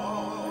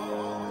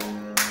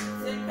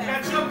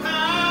 Let your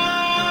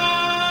power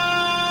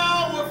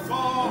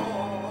fall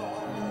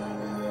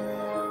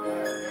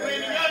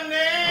when your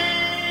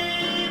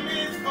name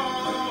is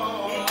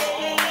called.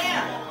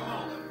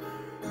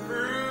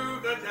 Through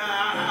the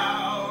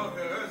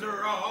doubters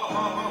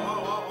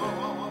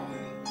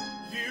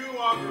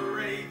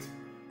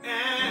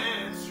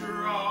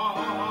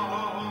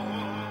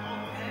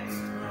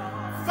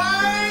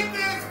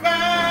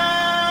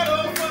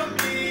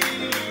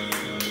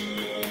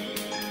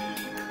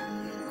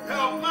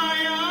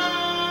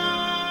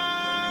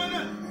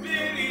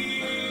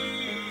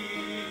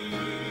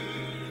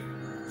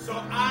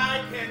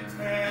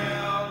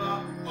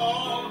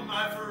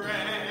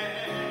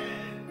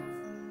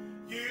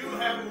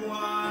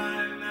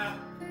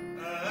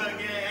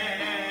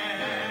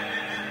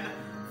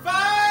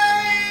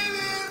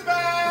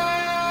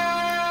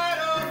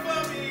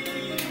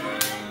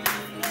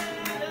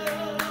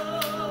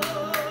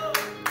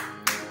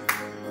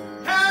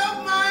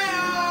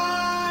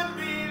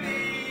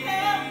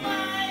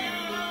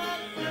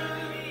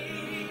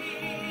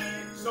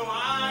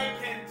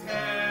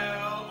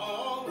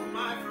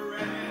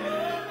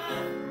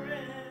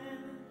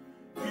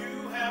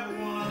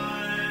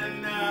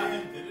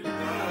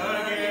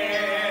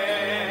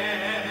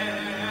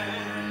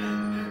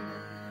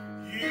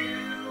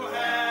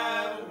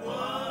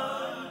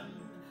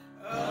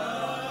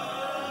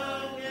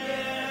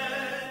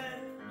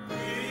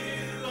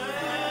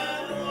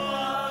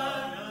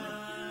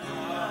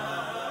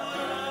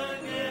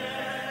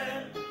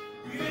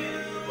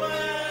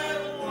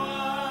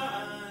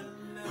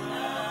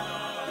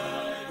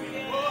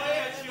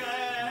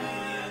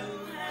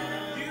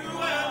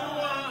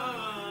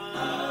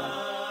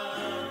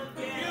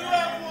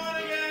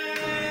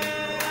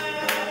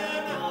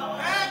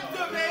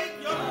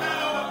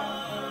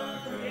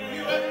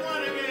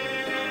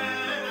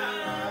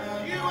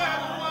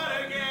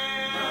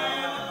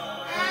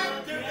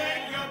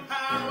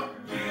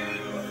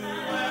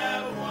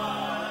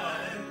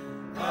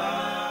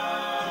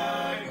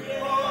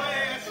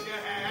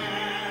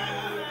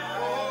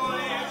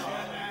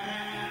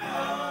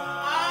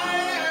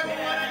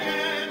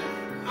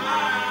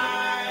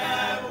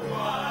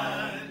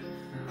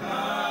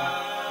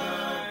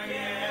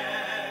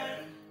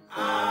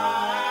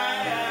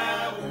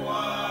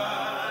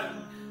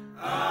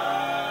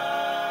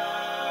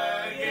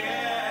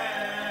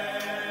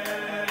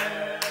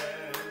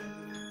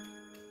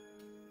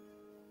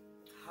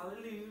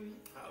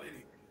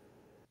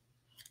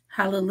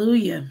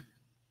Hallelujah.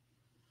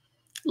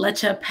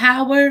 Let your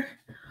power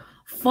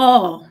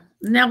fall.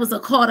 And that was a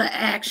call to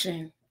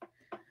action.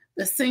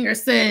 The singer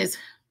says,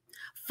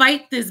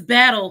 fight this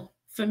battle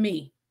for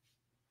me.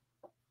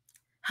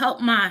 Help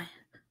my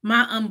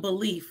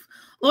unbelief.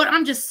 Lord,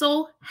 I'm just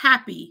so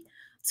happy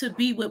to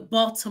be with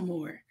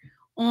Baltimore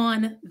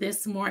on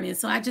this morning.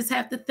 So I just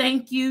have to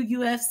thank you,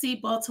 UFC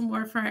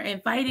Baltimore, for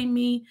inviting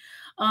me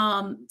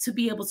to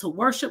be able to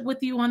worship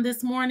with you on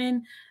this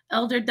morning.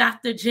 Elder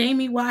Dr.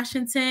 Jamie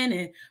Washington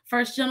and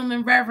First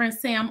Gentleman Reverend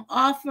Sam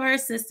Offer,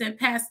 Assistant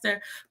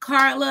Pastor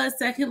Carla,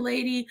 Second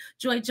Lady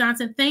Joy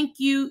Johnson. Thank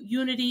you,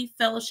 Unity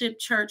Fellowship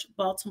Church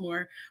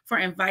Baltimore, for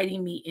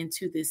inviting me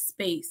into this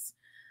space.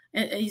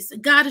 And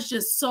God is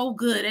just so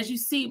good. As you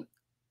see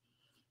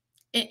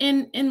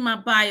in my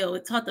bio,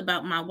 it talked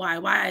about my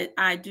why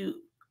I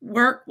do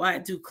work, why I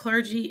do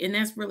clergy. And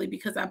that's really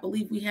because I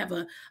believe we have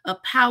a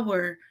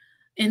power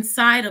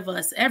inside of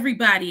us.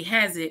 Everybody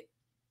has it.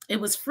 It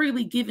was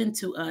freely given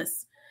to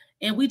us.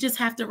 And we just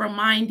have to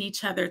remind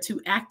each other to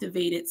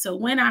activate it. So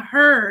when I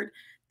heard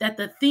that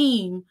the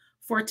theme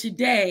for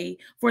today,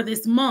 for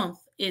this month,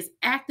 is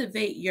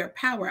activate your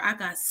power, I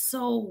got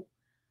so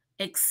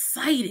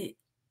excited.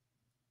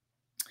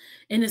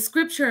 And the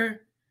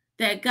scripture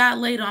that God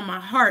laid on my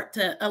heart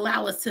to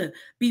allow us to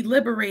be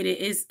liberated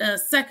is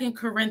 2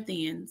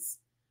 Corinthians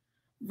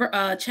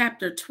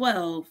chapter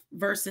 12,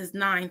 verses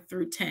 9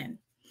 through 10.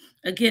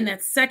 Again,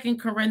 that's 2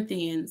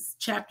 Corinthians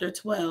chapter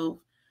 12,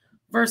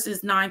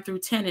 verses 9 through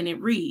 10, and it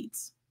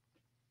reads,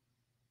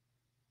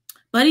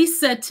 "But he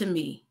said to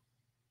me,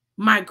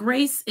 my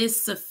grace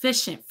is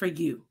sufficient for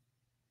you.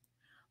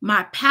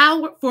 My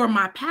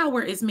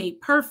power is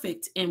made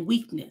perfect in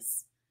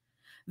weakness.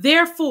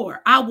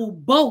 Therefore, I will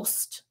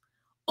boast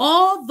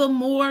all the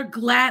more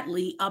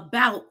gladly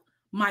about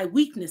my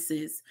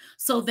weaknesses,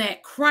 so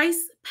that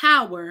Christ's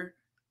power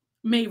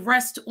may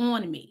rest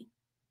on me.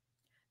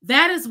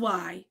 That is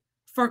why,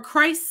 for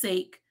Christ's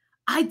sake,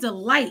 I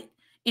delight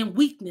in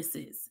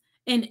weaknesses,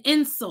 in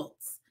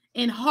insults,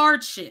 in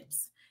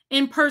hardships,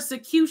 in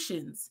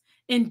persecutions,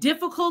 in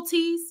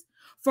difficulties.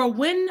 For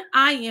when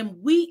I am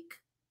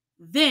weak,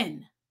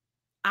 then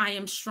I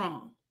am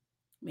strong."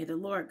 May the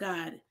Lord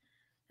God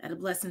add a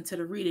blessing to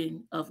the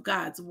reading of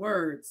God's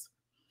words.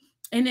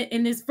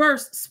 In this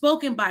verse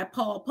spoken by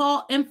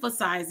Paul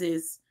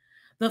emphasizes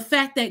the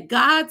fact that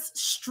God's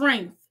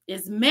strength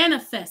is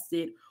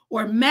manifested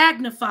or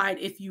magnified,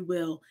 if you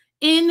will,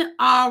 in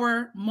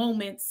our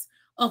moments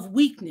of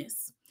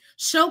weakness,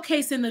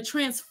 showcasing the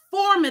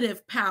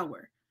transformative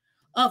power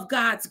of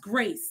God's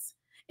grace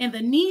and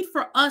the need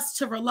for us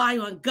to rely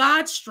on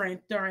God's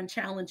strength during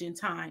challenging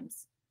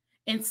times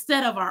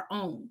instead of our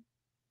own.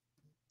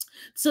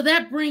 So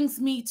that brings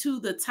me to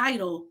the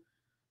title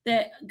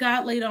that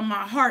God laid on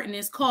my heart, and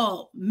it's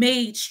called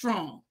Made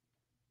Strong.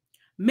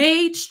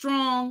 Made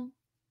Strong,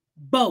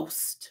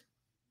 Boast.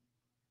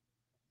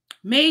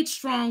 Made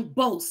Strong,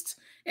 Boast.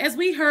 As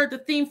we heard, the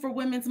theme for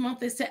Women's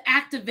Month is to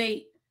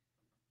activate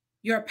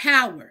your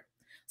power.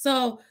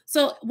 So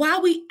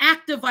while we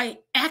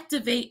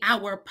activate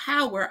our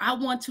power, I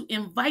want to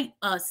invite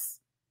us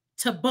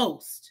to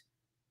boast.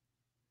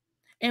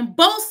 And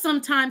boast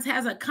sometimes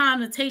has a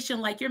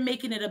connotation like you're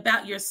making it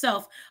about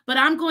yourself. But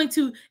I'm going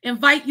to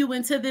invite you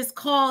into this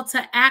call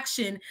to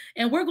action,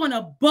 and we're going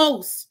to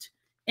boast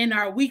in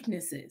our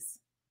weaknesses.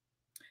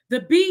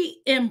 The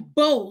B in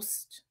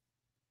boast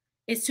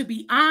is to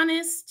be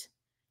honest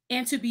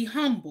and to be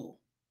humble.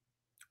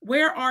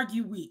 Where are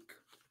you weak?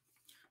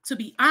 To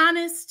be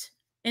honest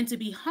and to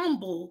be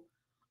humble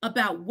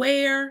about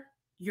where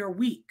you're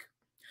weak.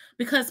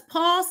 Because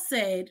Paul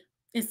said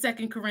in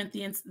 2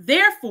 Corinthians,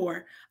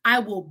 therefore, I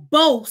will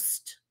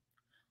boast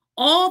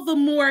all the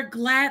more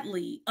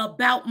gladly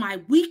about my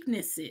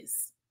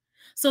weaknesses,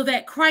 so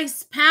that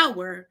Christ's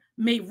power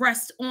may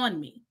rest on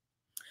me.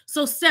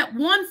 So step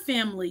one,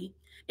 family,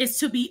 is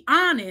to be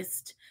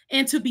honest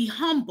and to be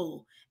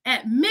humble.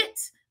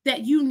 Admit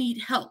that you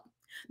need help.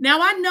 Now,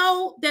 I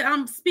know that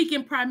I'm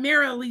speaking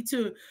primarily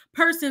to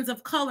persons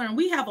of color, and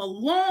we have a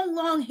long,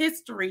 long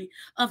history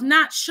of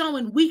not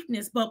showing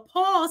weakness. But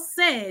Paul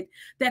said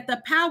that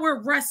the power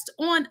rests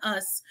on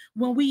us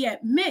when we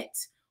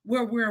admit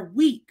where we're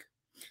weak.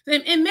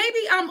 And maybe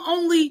I'm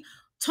only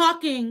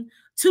talking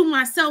to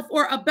myself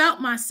or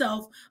about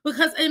myself,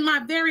 because in my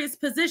various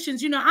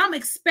positions, I'm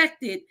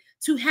expected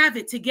to have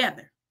it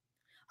together.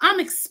 I'm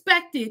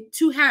expected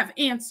to have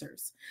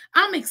answers.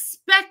 I'm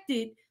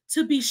expected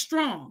to be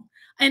strong.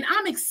 And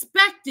I'm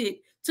expected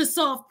to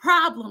solve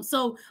problems.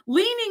 So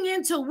leaning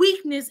into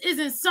weakness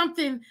isn't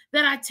something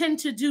that I tend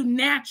to do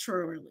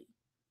naturally.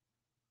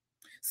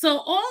 So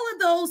all of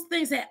those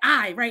things that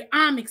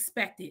I'm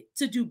expected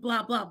to do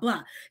blah, blah,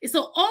 blah. And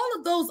so all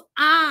of those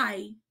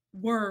I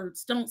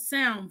words don't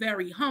sound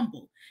very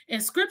humble.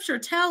 And scripture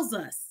tells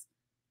us,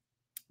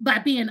 by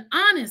being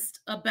honest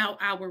about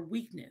our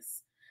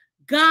weakness,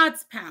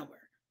 God's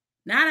power,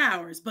 not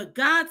ours, but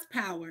God's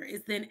power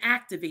is then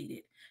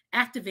activated.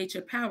 Activate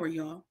your power,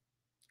 y'all.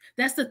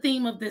 That's the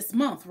theme of this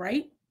month,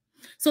 right?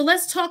 So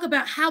let's talk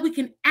about how we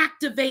can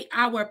activate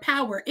our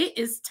power. It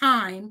is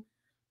time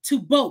to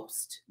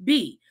boast,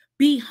 be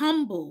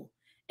humble,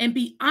 and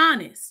be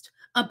honest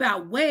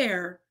about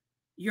where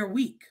you're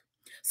weak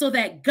so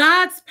that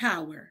God's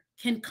power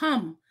can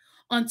come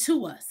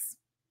unto us.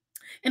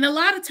 And a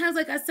lot of times,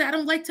 like I said, I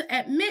don't like to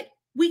admit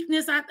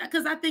weakness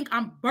because I think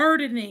I'm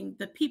burdening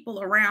the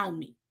people around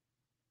me.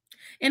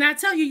 And I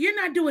tell you, you're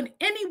not doing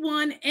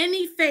anyone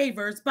any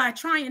favors by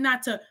trying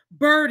not to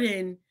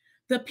burden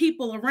the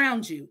people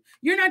around you.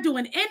 You're not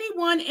doing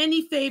anyone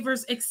any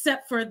favors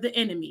except for the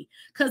enemy,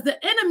 because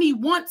the enemy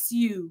wants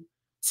you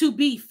to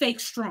be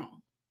fake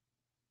strong.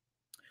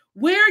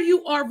 Where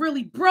you are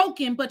really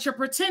broken, but you're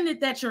pretending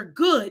that you're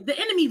good. The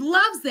enemy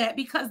loves that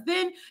because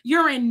then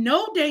you're in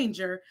no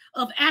danger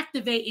of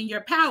activating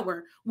your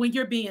power when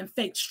you're being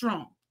fake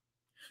strong.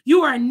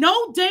 You are in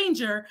no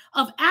danger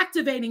of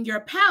activating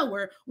your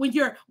power when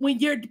you're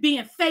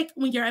being fake,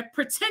 when you're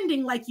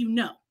pretending like you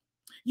know.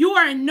 You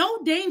are in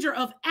no danger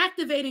of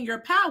activating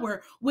your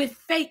power with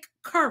fake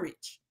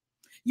courage.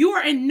 You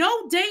are in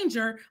no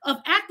danger of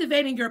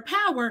activating your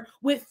power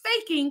with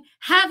faking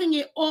having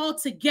it all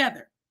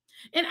together.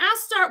 And I'll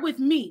start with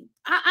me.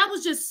 I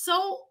was just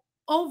so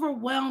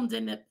overwhelmed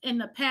in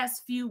the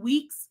past few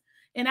weeks,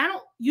 and I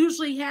don't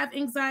usually have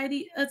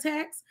anxiety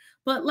attacks,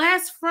 but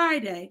last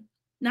Friday,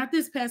 not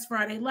this past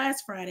Friday,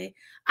 last Friday,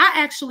 I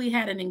actually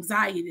had an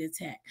anxiety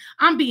attack.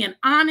 I'm being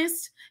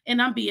honest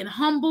and I'm being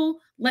humble,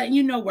 letting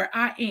you know where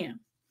I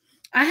am.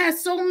 I had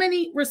so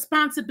many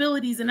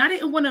responsibilities and I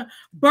didn't want to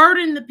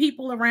burden the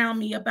people around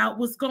me about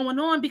what's going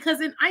on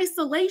because in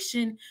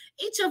isolation,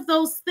 each of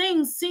those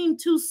things seemed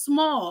too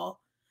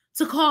small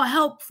to call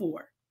help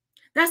for.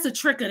 That's a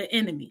trick of the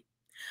enemy.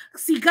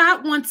 See,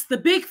 God wants the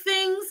big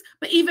things,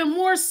 but even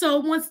more so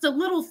wants the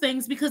little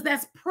things because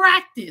that's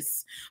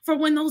practice for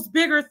when those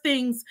bigger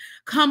things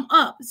come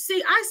up.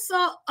 See, I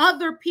saw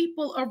other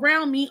people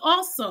around me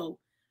also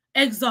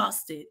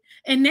exhausted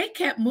and they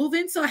kept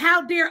moving. So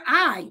how dare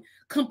I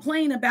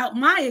complain about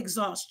my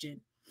exhaustion?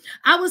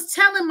 I was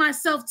telling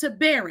myself to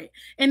bear it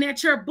and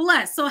that you're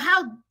blessed. So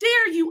how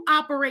dare you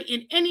operate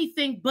in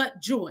anything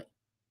but joy?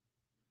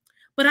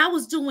 But I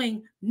was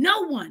doing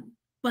no one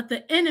but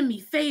the enemy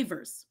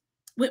favors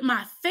with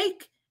my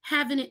fake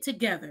having it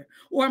together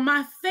or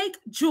my fake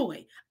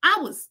joy. I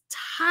was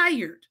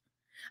tired.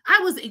 I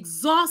was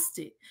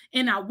exhausted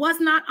and I was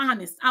not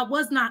honest. I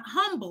was not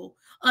humble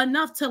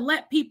enough to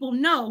let people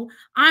know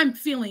I'm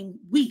feeling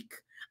weak.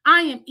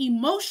 I am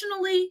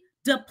emotionally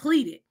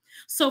depleted.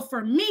 So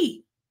for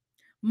me,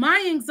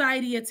 my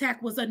anxiety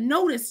attack was a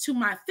notice to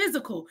my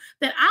physical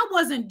that I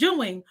wasn't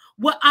doing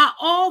what I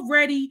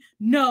already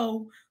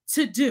know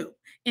to do.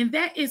 And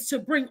that is to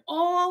bring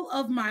all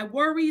of my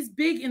worries,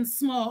 big and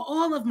small,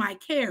 all of my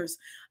cares,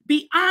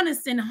 be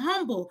honest and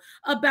humble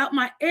about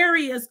my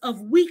areas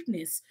of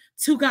weakness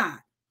to God.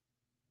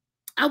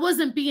 I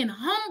wasn't being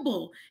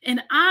humble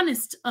and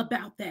honest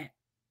about that.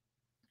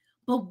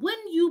 But when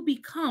you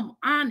become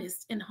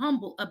honest and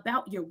humble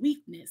about your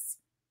weakness,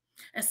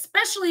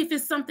 especially if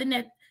it's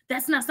something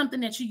that's not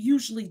something that you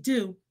usually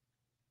do,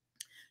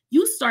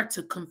 you start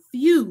to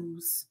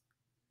confuse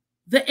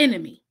the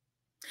enemy.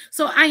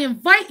 So I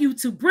invite you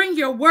to bring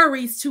your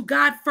worries to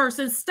God first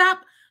and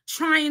stop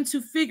trying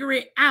to figure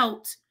it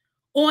out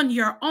on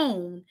your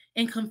own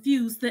and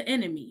confuse the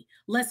enemy.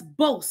 Let's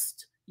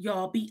boast,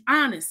 y'all. Be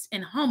honest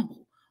and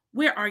humble.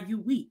 Where are you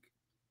weak?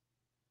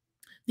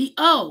 The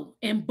O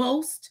in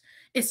boast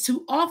is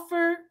to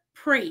offer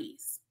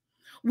praise.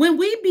 When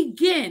we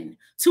begin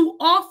to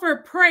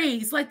offer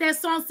praise, like that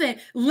song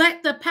said,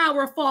 let the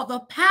power fall, the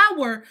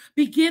power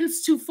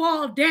begins to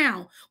fall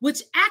down,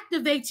 which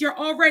activates your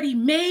already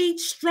made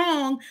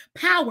strong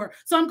power.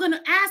 So I'm going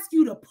to ask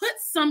you to put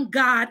some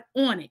God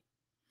on it.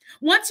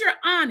 Once you're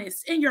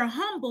honest and you're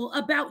humble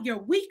about your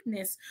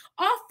weakness,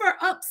 offer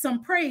up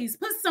some praise,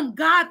 put some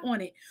God on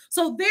it.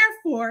 So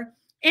therefore,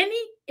 any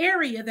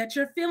area that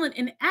you're feeling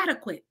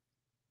inadequate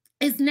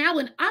is now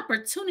an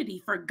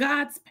opportunity for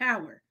God's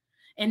power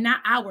and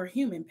not our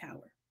human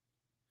power.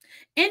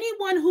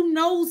 Anyone who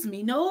knows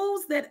me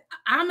knows that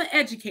I'm an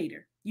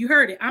educator. You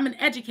heard it. I'm an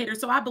educator,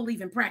 so I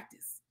believe in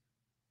practice.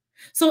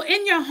 So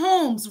in your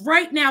homes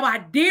right now, I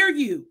dare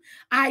you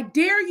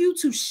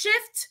to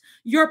shift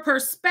your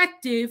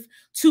perspective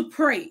to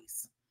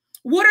praise.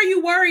 What are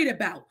you worried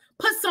about?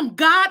 Put some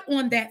God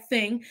on that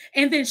thing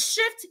and then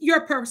shift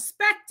your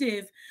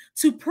perspective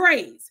to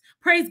praise.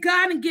 Praise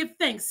God and give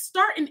thanks.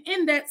 Starting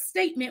in that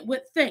statement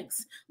with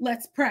thanks.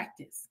 Let's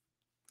practice.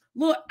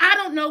 Lord, I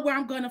don't know where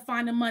I'm going to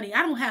find the money.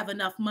 I don't have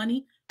enough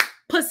money.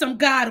 Put some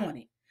God on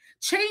it.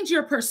 Change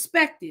your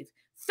perspective.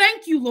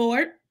 Thank you,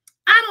 Lord.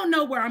 I don't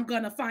know where I'm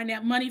going to find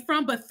that money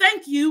from, but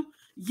thank you,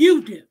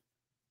 you do.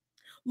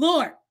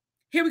 Lord,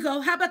 here we go.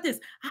 How about this?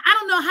 I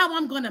don't know how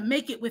I'm going to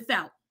make it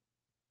without.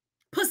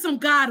 Put some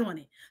God on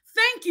it.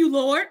 Thank you,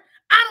 Lord.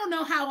 I don't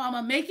know how I'm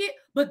going to make it,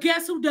 but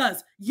guess who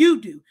does?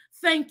 You do.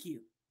 Thank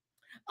you.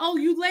 Oh,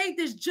 you laid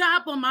this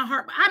job on my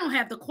heart, but I don't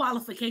have the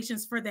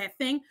qualifications for that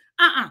thing.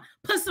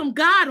 Put some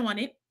God on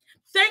it.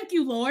 Thank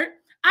you, Lord.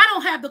 I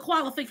don't have the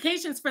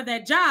qualifications for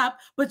that job,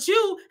 but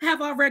you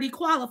have already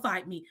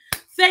qualified me.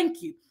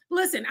 Thank you.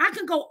 Listen, I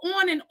can go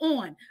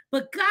on,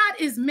 but God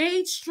is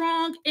made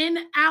strong in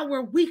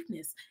our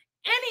weakness.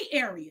 Any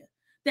area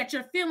that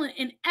you're feeling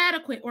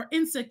inadequate or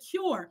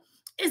insecure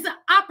is an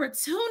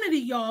opportunity,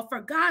 y'all,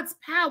 for God's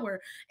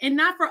power and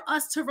not for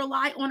us to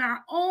rely on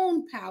our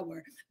own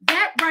power.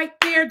 That right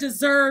there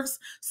deserves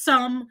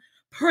some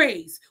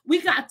praise.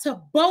 We got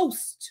to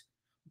boast,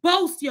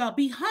 y'all.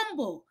 Be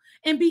humble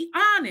and be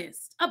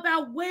honest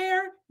about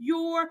where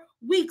you're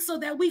weak so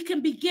that we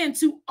can begin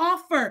to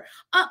offer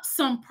up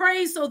some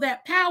praise so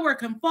that power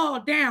can fall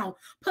down.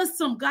 Put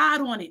some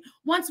God on it.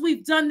 Once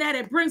we've done that,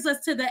 it brings us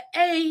to the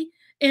A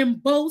in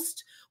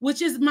boast,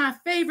 which is my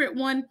favorite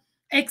one.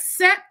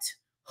 Accept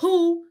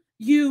who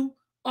you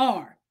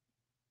are.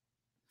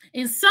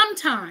 And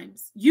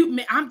sometimes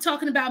I'm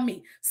talking about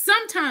me.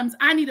 Sometimes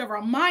I need a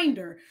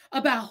reminder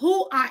about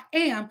who I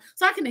am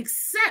so I can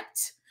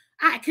accept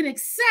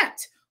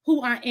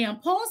who I am.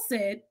 Paul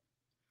said,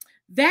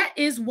 that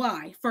is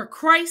why, for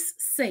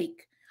Christ's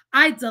sake,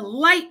 I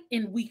delight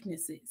in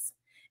weaknesses,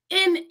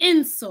 in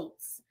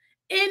insults,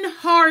 in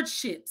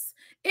hardships,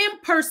 in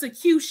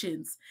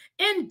persecutions,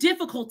 in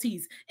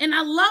difficulties. And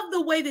I love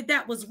the way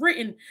that was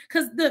written,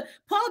 because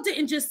Paul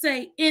didn't just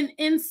say in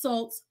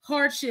insults,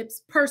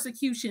 hardships,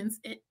 persecutions,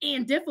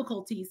 and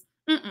difficulties.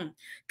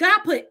 God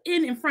put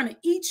in front of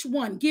each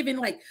one, giving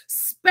like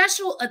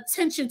special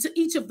attention to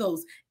each of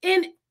those.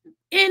 In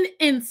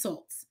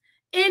insults,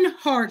 in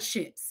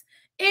hardships,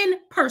 in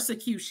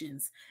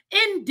persecutions,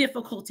 in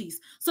difficulties.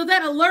 So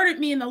that alerted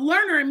me, and the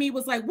learner in me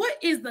was like, what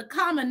is the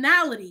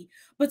commonality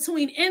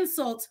between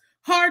insults,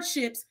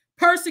 hardships,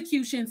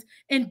 persecutions,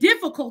 and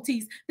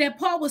difficulties that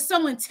Paul was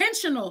so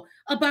intentional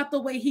about the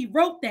way he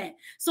wrote that?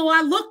 So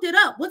I looked it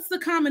up. What's the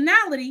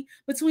commonality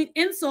between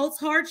insults,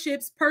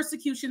 hardships,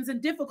 persecutions,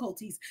 and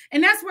difficulties?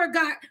 And that's where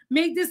God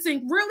made this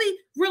thing really,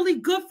 really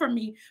good for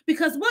me,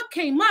 because what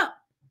came up,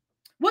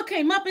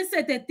 it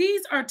said that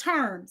these are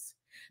terms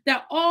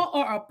that all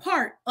are a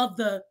part of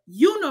the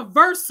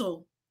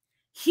universal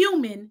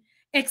human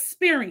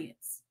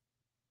experience.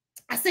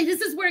 I say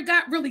this is where it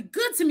got really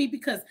good to me,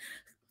 because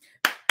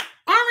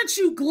aren't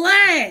you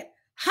glad,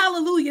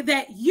 hallelujah,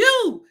 that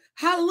you,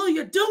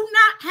 hallelujah, do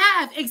not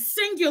have a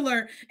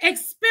singular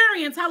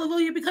experience,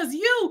 hallelujah, because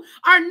you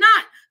are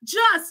not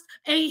just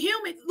a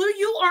human,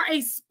 you are a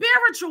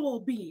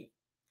spiritual being.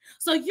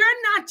 So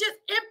you're not just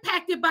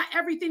impacted by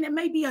everything that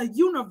may be a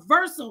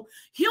universal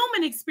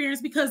human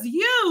experience, because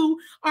you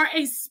are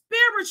a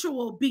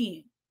spiritual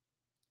being.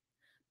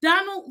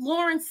 Donald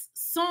Lawrence's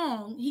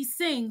song, he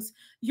sings,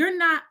 you're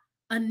not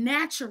a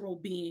natural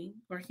being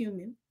or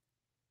human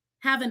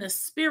having a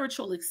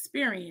spiritual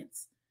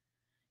experience.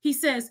 He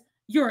says,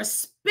 you're a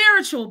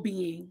spiritual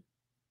being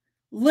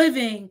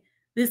living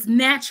this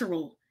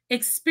natural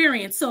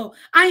experience. So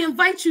I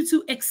invite you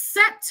to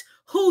accept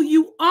who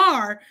you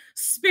are,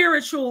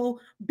 spiritual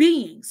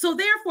being. So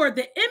therefore,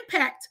 the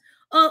impact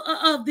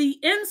of the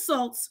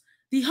insults,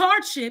 the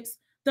hardships,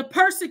 the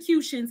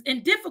persecutions,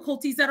 and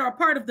difficulties that are a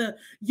part of the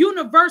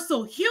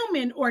universal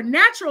human or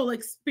natural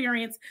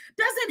experience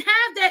doesn't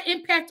have that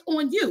impact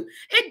on you.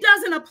 It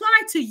doesn't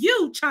apply to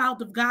you,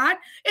 child of God.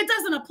 It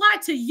doesn't apply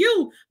to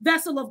you,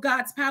 vessel of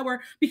God's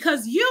power,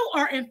 because you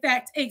are in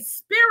fact a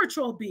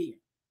spiritual being.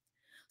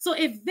 So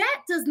if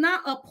that does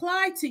not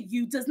apply to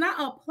you, does not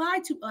apply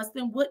to us,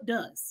 then what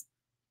does?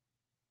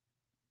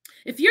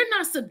 If you're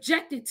not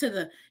subjected to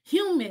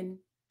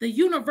the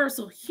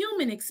universal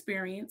human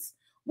experience,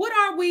 what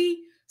are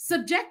we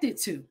subjected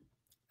to?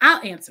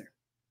 I'll answer.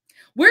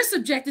 We're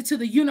subjected to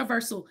the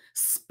universal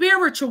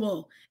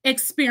spiritual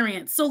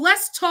experience. So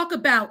let's talk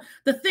about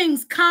the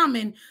things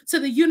common to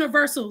the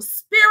universal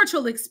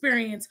spiritual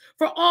experience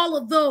for all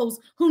of those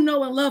who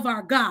know and love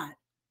our God.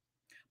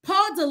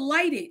 Paul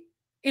delighted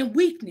in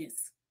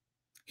weakness.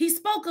 He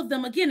spoke of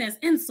them again as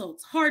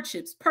insults,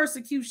 hardships,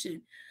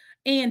 persecution,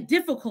 and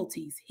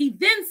difficulties. He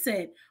then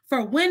said,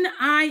 for when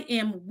I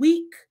am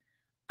weak,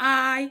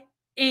 I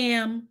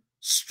am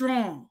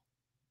strong.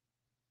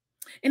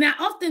 And I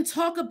often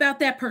talk about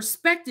that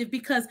perspective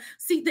because,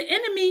 see, the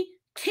enemy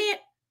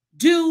can't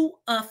do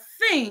a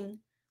thing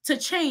to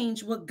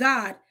change what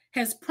God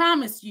has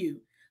promised you,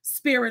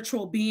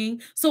 spiritual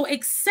being. So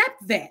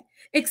accept that.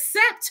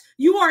 Accept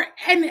you are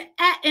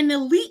at an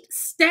elite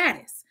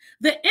status.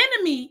 The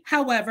enemy,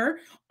 however,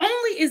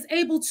 only is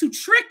able to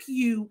trick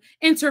you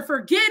into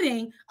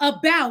forgetting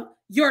about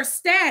your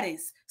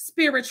status,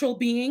 spiritual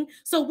being.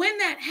 So when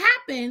that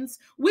happens,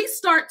 we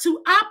start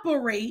to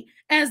operate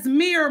as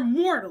mere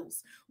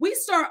mortals. We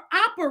start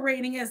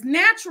operating as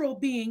natural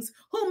beings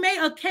who may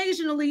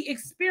occasionally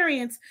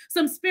experience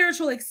some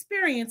spiritual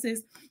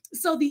experiences.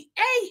 So the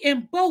A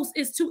in boast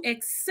is to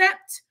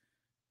accept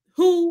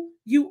who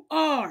you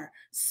are,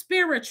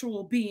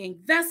 spiritual being,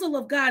 vessel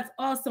of God's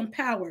awesome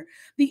power.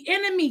 The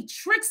enemy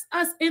tricks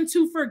us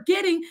into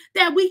forgetting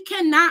that we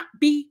cannot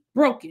be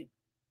broken.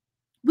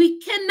 We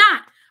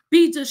cannot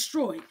be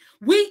destroyed.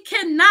 We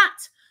cannot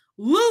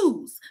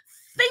lose.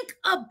 Think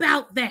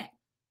about that.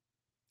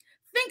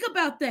 Think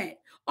about that.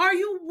 Are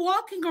you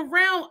walking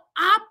around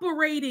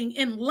operating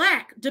in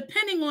lack,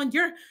 depending on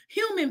your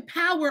human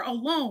power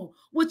alone,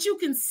 what you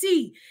can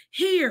see,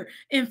 hear,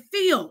 and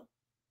feel?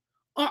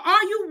 Or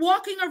are you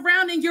walking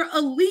around in your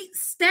elite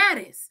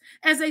status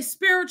as a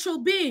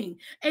spiritual being,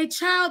 a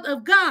child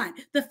of God?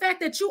 The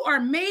fact that you are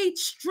made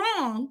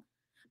strong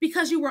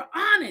because you were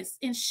honest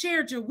and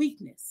shared your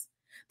weakness,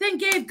 then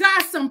gave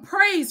God some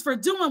praise for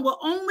doing what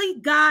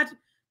only God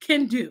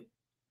can do.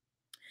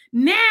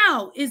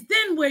 Now is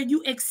then where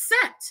you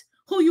accept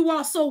who you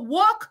are. So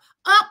walk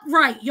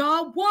upright,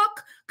 y'all.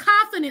 Walk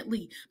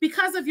confidently.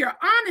 Because of your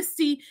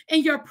honesty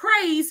and your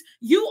praise,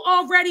 you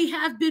already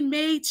have been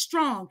made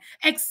strong.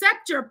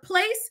 Accept your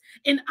place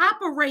and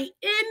operate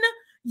in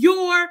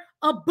your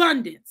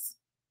abundance.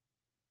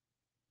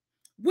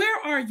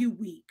 Where are you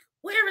weak?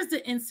 Where is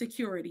the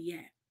insecurity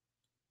at?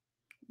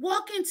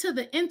 Walk into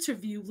the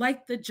interview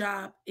like the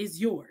job is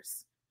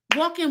yours.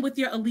 Walk in with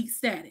your elite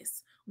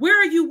status. Where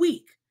are you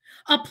weak?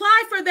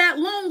 Apply for that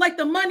loan like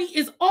the money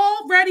is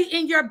already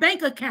in your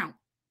bank account.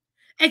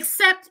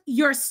 Accept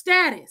your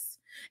status.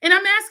 And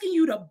I'm asking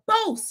you to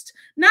boast,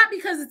 not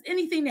because it's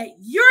anything that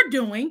you're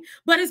doing,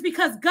 but it's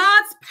because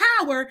God's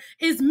power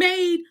is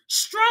made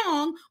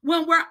strong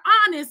when we're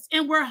honest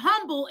and we're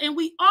humble and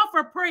we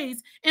offer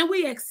praise and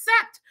we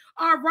accept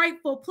our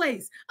rightful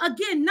place.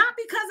 Again, not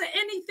because of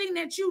anything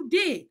that you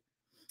did.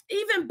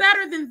 Even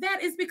better than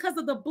that is because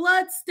of the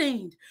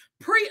blood-stained,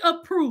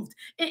 pre-approved,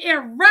 and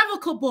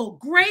irrevocable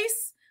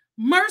grace,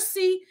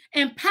 mercy,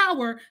 and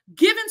power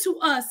given to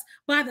us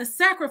by the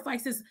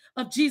sacrifices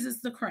of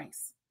Jesus the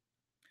Christ.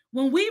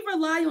 When we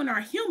rely on our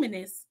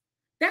humanness,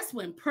 that's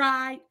when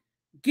pride,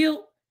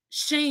 guilt,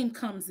 shame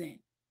comes in.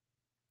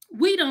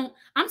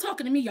 I'm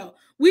talking to me, y'all.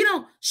 We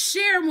don't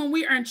share when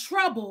we are in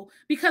trouble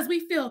because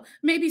we feel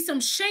maybe some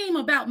shame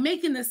about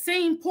making the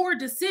same poor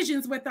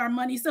decisions with our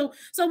money. So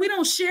we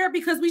don't share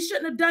because we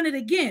shouldn't have done it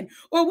again.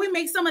 Or we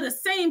make some of the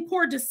same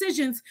poor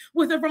decisions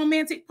with a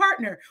romantic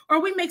partner.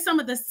 Or we make some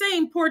of the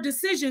same poor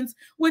decisions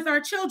with our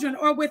children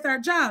or with our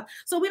job.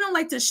 So we don't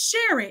like to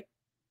share it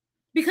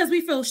because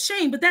we feel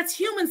shame. But that's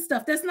human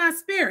stuff. That's not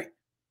spirit.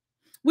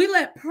 We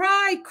let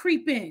pride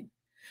creep in.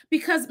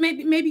 Because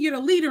maybe you're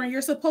the leader and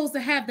you're supposed to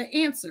have the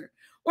answer.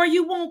 Or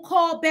you won't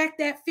call back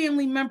that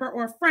family member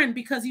or friend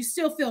because you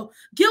still feel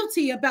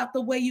guilty about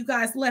the way you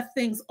guys left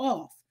things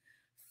off.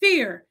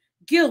 Fear,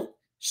 guilt,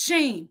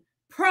 shame,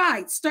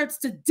 pride starts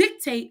to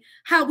dictate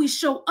how we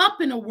show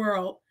up in the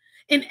world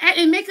and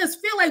make us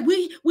feel like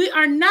we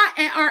are not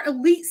at our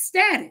elite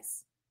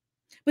status.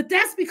 But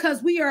that's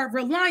because we are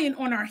relying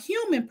on our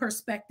human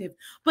perspective.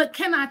 But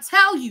can I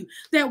tell you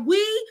that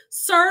we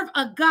serve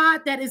a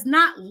God that is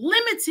not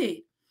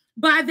limited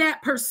by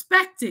that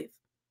perspective?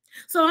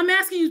 So I'm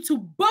asking you to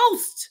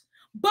boast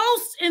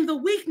in the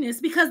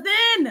weakness, because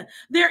then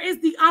there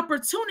is the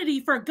opportunity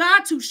for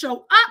God to show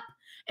up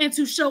and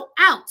to show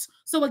out.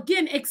 So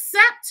again,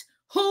 accept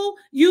who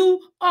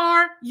you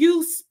are,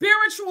 you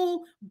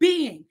spiritual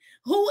being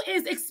who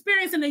is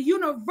experiencing a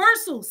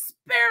universal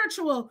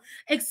spiritual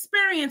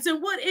experience.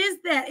 And what is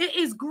that? It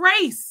is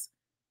grace.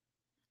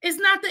 It's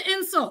not the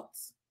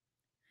insults.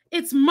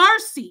 It's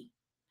mercy.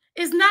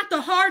 It's not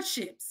the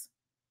hardships.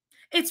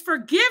 It's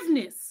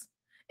forgiveness.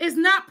 It's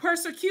not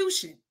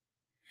persecution.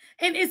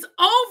 And it's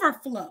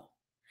overflow.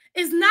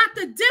 It's not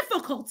the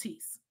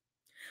difficulties.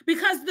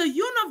 Because the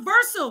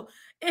universal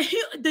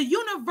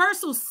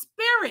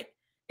spirit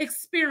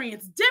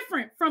experience,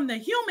 different from the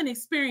human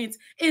experience,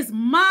 is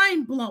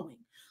mind-blowing.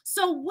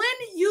 So when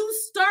you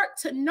start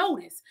to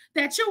notice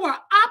that you are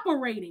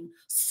operating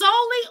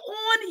solely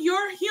on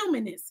your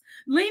humanness,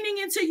 leaning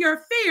into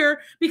your fear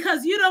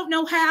because you don't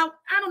know how,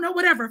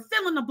 whatever,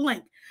 fill in the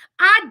blank,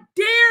 I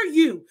dare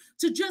you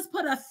to just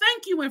put a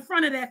thank you in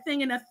front of that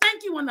thing and a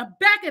thank you on the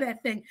back of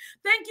that thing.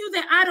 Thank you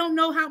that I don't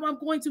know how I'm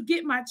going to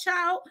get my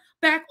child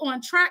back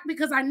on track,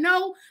 because I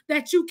know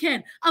that you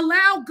can.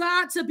 Allow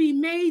God to be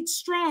made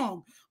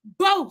strong.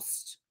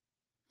 Boast.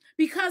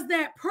 Because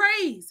that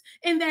praise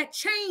and that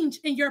change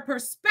in your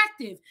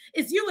perspective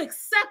is you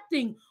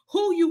accepting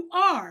who you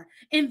are.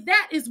 And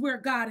that is where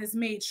God is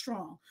made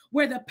strong,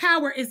 where the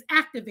power is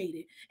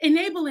activated,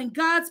 enabling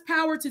God's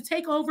power to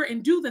take over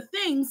and do the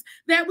things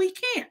that we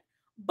can't.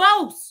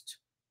 Boast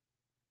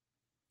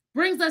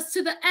brings us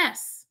to the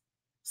S,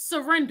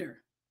 surrender.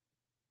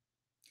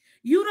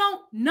 You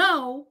don't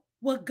know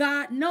what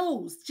God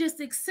knows. Just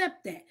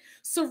accept that.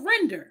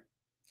 Surrender.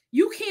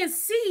 You can't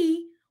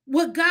see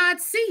what God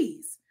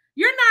sees.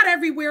 You're not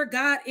everywhere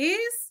God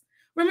is.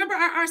 Remember,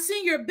 our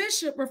senior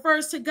bishop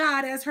refers to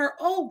God as her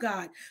old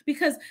God,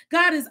 because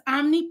God is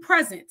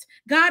omnipresent.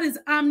 God is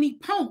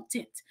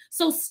omnipotent.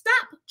 So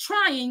stop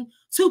trying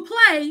to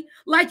play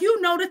like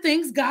you know the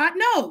things God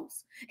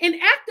knows, and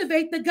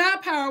activate the God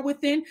power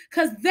within,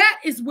 because that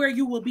is where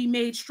you will be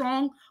made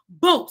strong.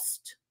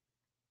 Boast.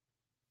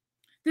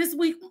 This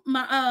week,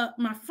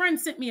 my friend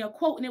sent me a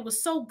quote, and it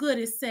was so good.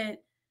 It said,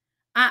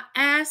 I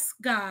asked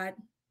God,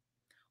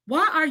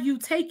 why are you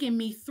taking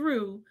me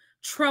through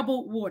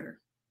troubled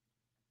water?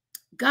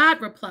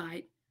 God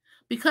replied,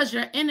 because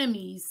your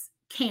enemies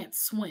can't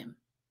swim.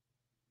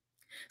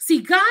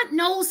 See, God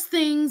knows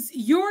things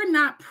you're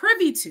not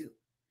privy to.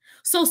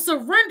 So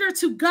surrender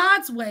to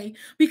God's way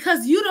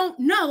because you don't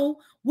know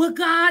what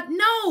God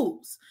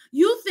knows.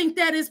 You think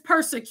that is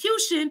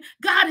persecution.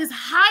 God is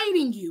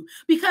hiding you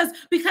because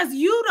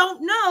you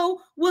don't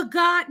know what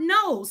God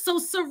knows. So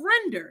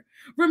surrender.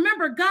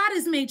 Remember, God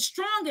is made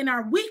strong in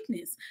our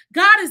weakness.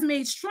 God is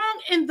made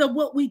strong in the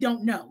what we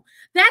don't know.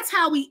 That's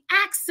how we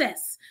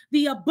access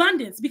the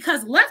abundance,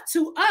 because left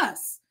to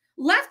us,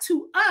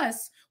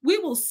 we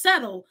will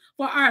settle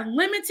for our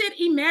limited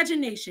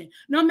imagination.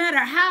 No matter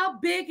how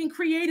big and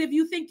creative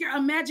you think your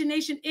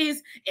imagination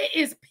is, it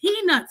is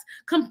peanuts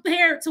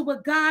compared to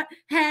what God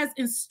has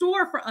in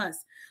store for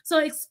us. So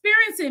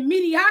experiencing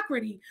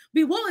mediocrity,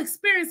 we will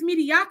experience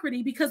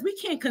mediocrity because we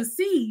can't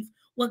conceive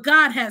what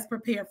God has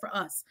prepared for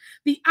us.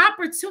 The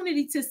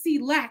opportunity to see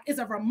lack is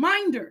a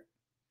reminder.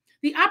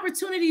 The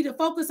opportunity to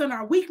focus on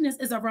our weakness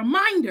is a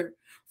reminder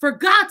for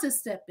God to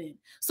step in.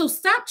 So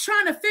stop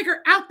trying to figure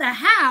out the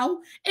how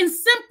and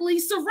simply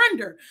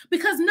surrender,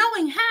 because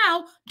knowing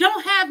how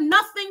don't have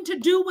nothing to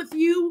do with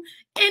you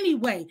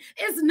anyway.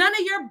 It's none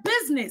of your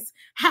business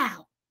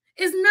how.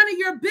 It's none of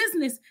your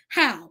business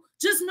how.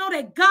 Just know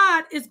that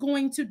God is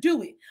going to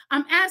do it.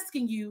 I'm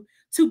asking you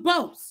to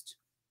boast.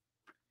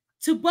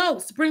 To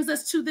boast brings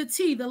us to the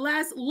T, the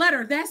last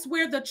letter. That's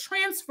where the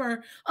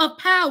transfer of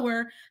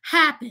power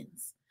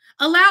happens.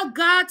 Allow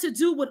God to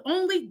do what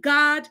only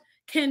God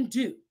can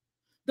do.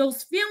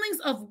 Those feelings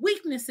of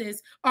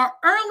weaknesses are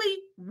early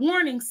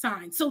warning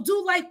signs. So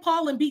do like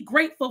Paul and be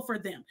grateful for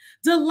them.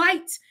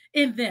 Delight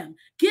in them.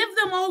 Give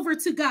them over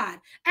to God.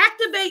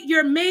 Activate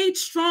your made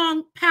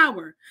strong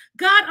power.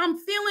 God, I'm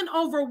feeling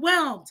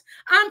overwhelmed.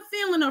 I'm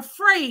feeling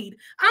afraid.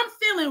 I'm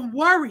feeling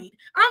worried.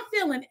 I'm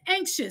feeling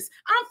anxious.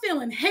 I'm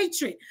feeling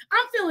hatred.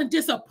 I'm feeling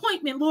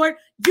disappointment. Lord,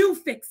 you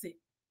fix it.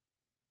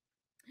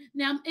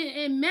 Now,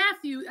 in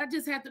Matthew, I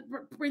just had to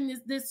bring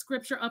this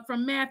scripture up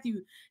from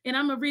Matthew, and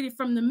I'm going to read it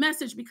from the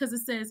Message because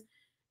it says,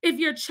 if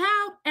your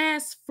child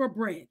asks for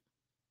bread,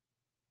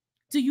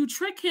 do you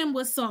trick him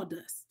with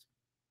sawdust?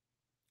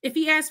 If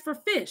he asks for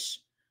fish,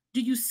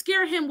 do you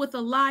scare him with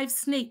a live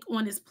snake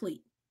on his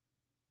plate?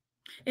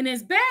 And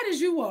as bad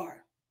as you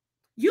are,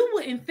 you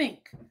wouldn't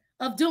think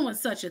of doing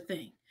such a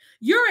thing.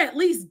 You're at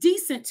least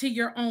decent to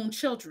your own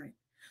children.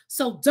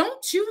 So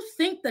don't you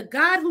think the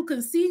God who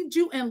conceived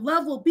you in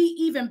love will be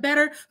even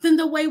better than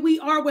the way we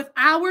are with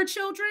our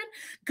children?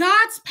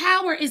 God's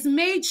power is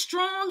made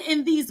strong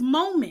in these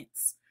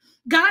moments.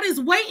 God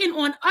is waiting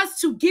on us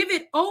to give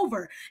it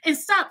over and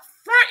stop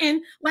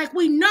fronting like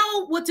we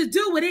know what to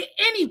do with it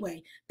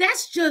anyway.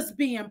 That's just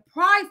being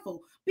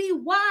prideful. Be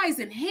wise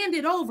and hand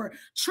it over.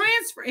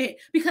 Transfer it,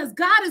 because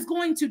God is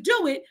going to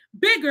do it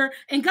bigger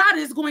and God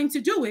is going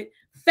to do it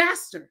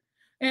faster.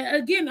 And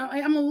again,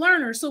 I'm a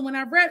learner. So when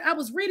I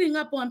was reading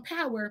up on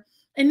power,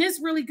 and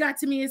this really got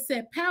to me. It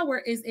said power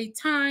is a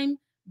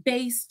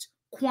time-based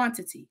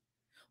quantity,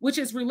 which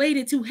is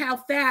related to how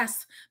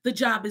fast the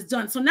job is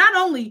done. So not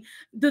only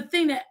the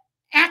thing that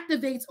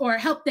activates or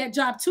help that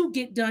job to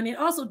get done, it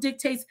also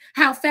dictates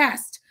how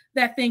fast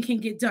that thing can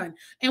get done.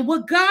 And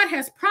what God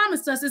has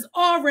promised us is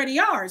already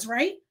ours,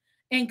 right?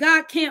 And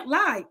God can't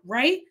lie,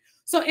 right?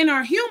 So in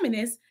our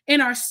humanness,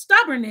 in our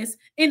stubbornness,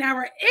 in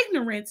our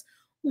ignorance,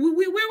 we're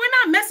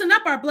not messing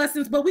up our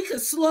blessings, but we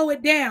could slow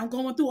it down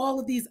going through all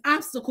of these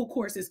obstacle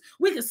courses.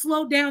 We could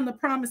slow down the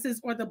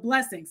promises or the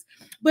blessings.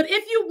 But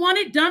if you want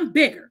it done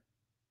bigger,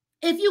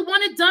 if you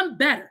want it done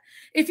better,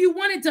 if you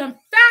want it done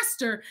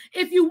faster,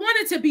 if you want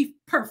it to be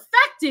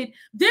perfected,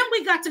 then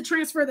we got to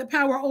transfer the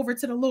power over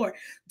to the Lord.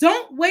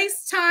 Don't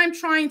waste time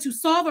trying to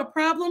solve a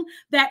problem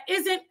that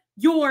isn't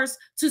yours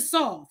to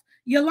solve.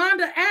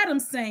 Yolanda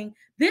Adams saying,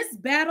 this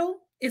battle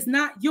is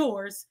not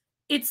yours,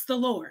 it's the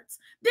Lord's.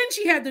 Then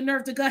she had the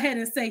nerve to go ahead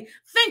and say,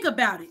 think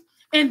about it,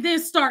 and then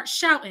start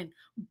shouting,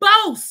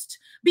 boast.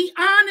 Be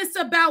honest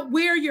about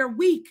where you're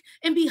weak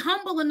and be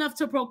humble enough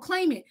to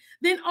proclaim it.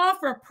 Then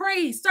offer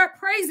praise. Start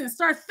praising.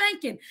 Start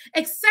thanking.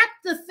 Accept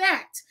the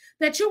fact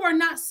that you are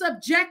not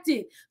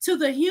subjected to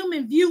the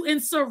human view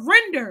and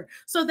surrender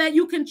so that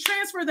you can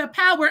transfer the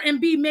power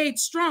and be made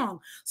strong.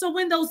 So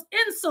when those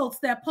insults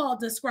that Paul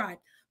described,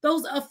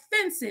 those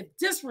offensive,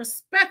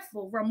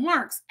 disrespectful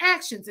remarks,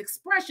 actions,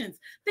 expressions,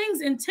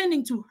 things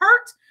intending to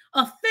hurt,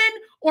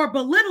 offend, or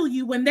belittle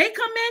you, when they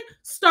come in,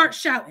 start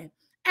shouting.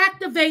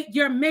 Activate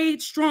your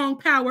made strong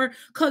power,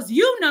 because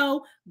you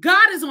know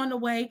God is on the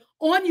way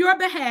on your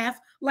behalf,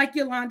 like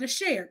Yolanda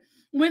shared.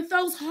 When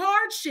those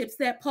hardships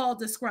that Paul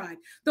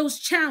described, those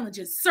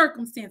challenges,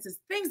 circumstances,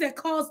 things that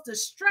cause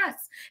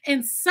distress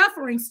and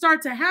suffering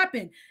start to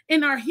happen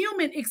in our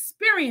human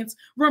experience,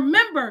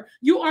 remember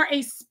you are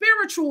a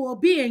spiritual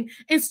being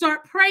and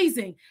start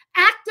praising.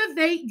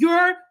 Activate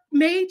your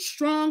made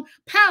strong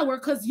power,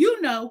 because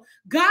you know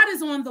God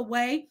is on the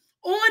way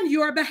on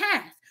your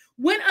behalf.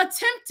 When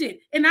attempted,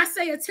 and I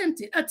say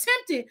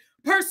attempted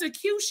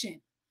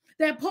persecution,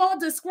 that Paul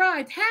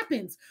described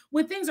happens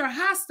when things are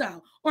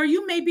hostile, or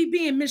you may be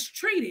being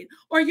mistreated,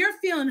 or you're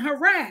feeling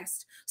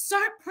harassed.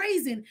 Start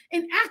praising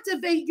and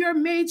activate your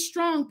made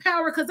strong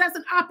power, because that's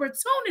an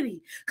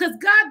opportunity, because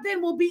God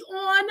then will be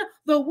on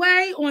the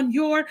way on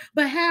your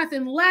behalf.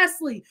 And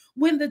lastly,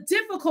 when the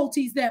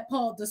difficulties that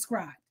Paul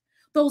described,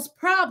 those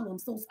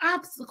problems, those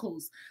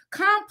obstacles,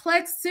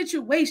 complex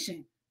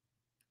situation,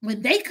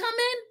 when they come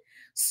in,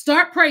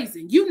 start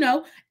praising.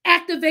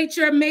 Activate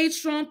your made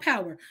strong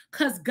power,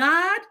 because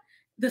God,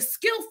 the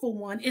skillful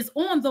one, is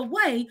on the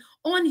way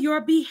on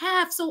your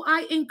behalf. So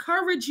I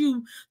encourage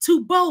you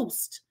to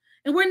boast.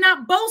 And we're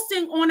not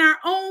boasting on our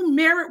own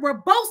merit. We're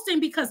boasting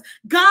because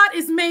God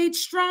is made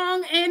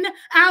strong in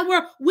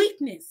our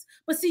weakness.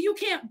 But see, you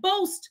can't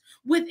boast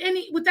with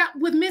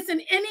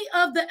missing any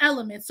of the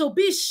elements. So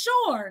be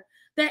sure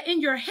that in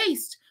your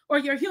haste or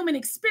your human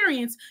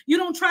experience, you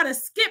don't try to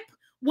skip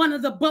one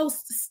of the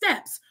boast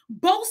steps.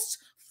 Boast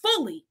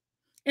fully.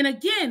 And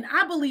again,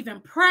 I believe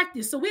in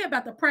practice. So we're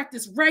about to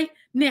practice right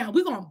now.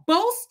 We're going to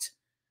boast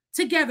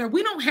together.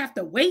 We don't have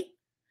to wait.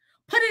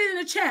 Put it in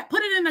the chat.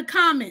 Put it in the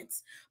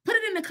comments. Put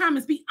it in the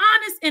comments. Be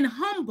honest and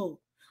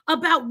humble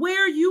about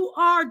where you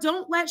are.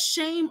 Don't let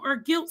shame or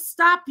guilt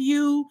stop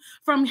you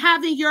from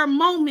having your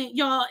moment,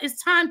 y'all.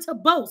 It's time to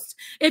boast.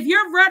 If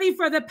you're ready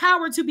for the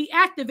power to be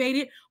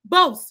activated,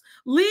 boast.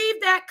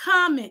 Leave that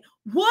comment.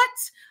 What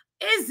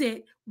is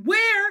it?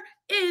 Where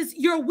is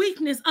your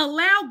weakness?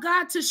 Allow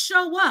God to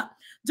show up.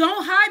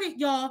 Don't hide it,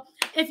 y'all.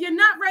 If you're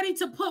not ready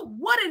to put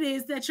what it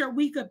is that you're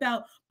weak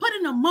about, put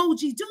an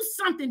emoji, do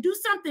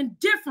something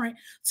different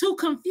to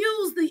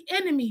confuse the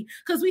enemy,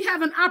 because we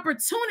have an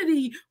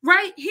opportunity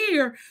right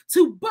here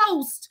to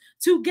boast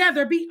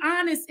together. Be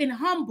honest and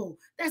humble.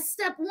 That's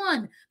step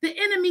one. The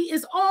enemy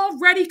is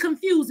already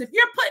confused. If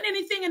you're putting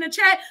anything in the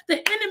chat,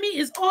 the enemy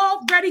is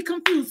already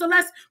confused. So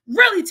let's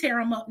really tear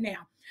him up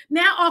now.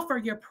 Now offer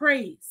your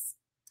praise.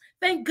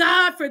 Thank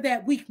God for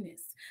that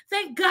weakness.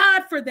 Thank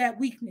God for that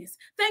weakness.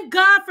 Thank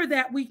God for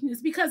that weakness,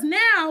 because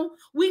now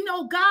we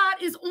know God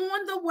is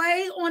on the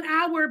way on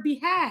our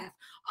behalf.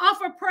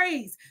 Offer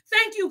praise.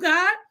 Thank you,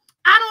 God.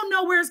 I don't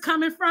know where it's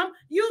coming from.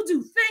 You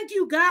do. Thank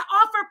you, God.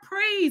 Offer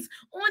praise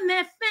on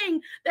that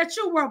thing that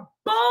you were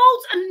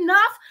bold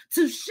enough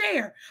to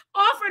share.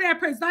 Offer that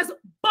praise. Let's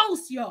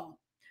boast, y'all.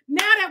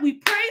 Now that we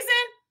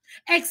praising,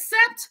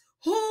 accept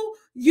who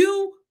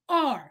you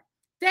are.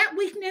 That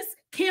weakness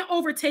can't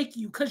overtake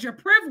you because you're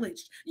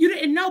privileged. You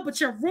didn't know, but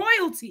you're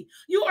royalty.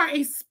 You are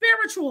a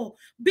spiritual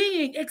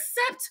being.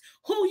 Accept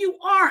who you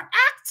are.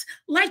 Act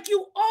like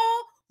you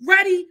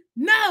already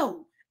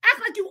know.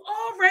 Act like you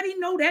already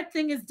know that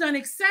thing is done.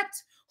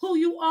 Accept who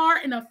you are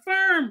and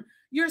affirm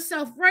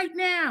yourself right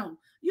now.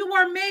 You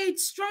are made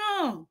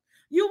strong.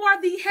 You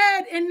are the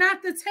head and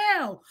not the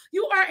tail.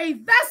 You are a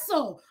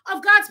vessel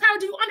of God's power.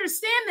 Do you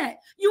understand that?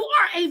 You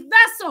are a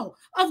vessel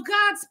of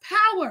God's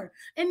power.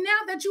 And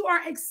now that you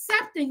are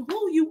accepting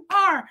who you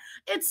are,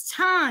 it's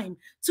time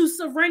to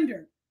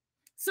surrender.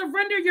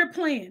 Surrender your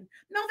plan.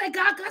 Know that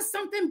God got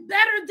something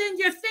better than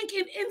you're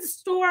thinking in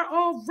store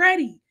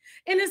already.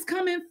 And it's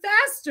coming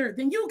faster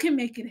than you can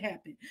make it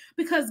happen,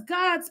 because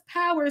God's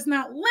power is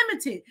not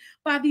limited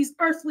by these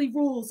earthly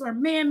rules or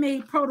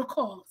man-made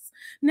protocols.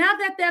 Now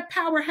that that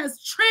power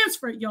has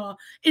transferred, y'all,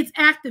 it's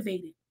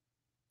activated.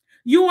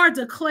 You are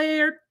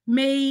declared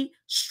made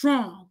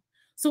strong.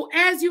 So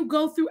as you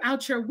go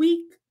throughout your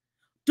week,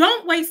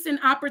 don't waste an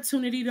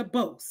opportunity to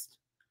boast.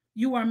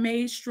 You are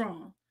made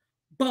strong.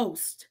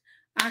 Boast.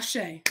 Ashe.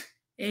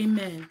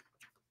 Amen.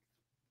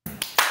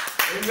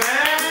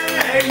 Amen,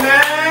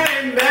 amen,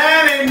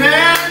 amen,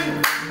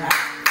 amen.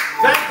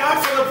 Thank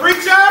God for the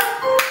preacher.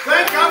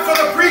 Thank God for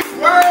the preached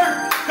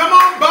word. Come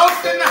on,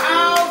 boast in the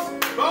house.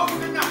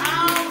 Boast in the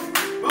house.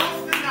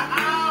 Boast in the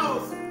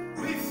house.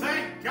 We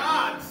thank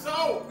God.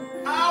 So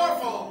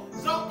powerful.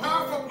 So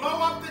powerful. Blow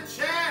up the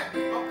chat.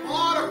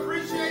 Applaud,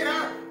 appreciate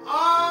her.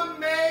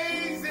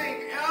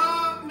 Amazing.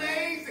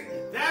 Amazing.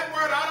 That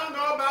word, I don't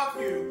know about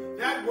you.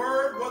 That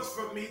word was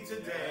for me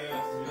today.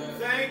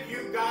 Thank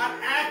you, God,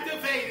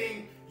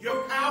 activating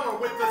your power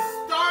with the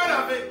start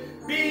of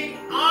it, being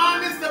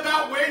honest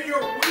about where you're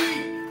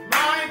weak.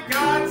 My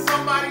God,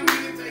 somebody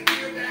needed to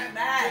hear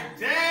that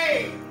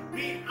today.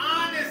 Be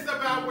honest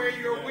about where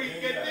you're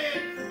weak. And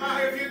then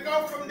if you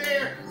go from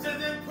there to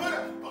then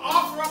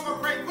offer up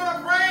a praise, put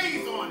a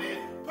praise on it.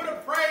 Put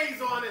a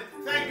praise on it.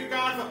 Thank you,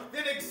 God.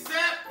 Then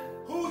accept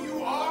who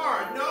you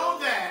are. Know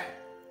that.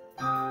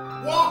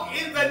 Walk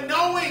in the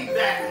knowing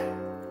that.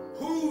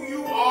 Who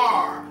you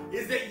are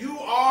is that you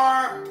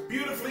are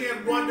beautifully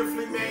and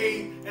wonderfully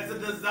made as a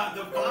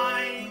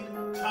divine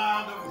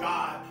child of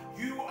God.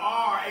 You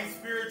are a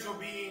spiritual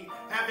being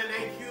having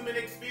a human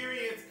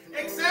experience.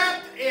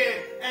 Accept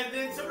it and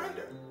then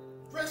surrender.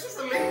 Just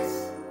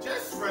release.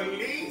 Just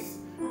release.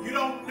 You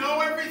don't know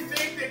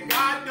everything that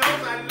God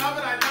knows. I love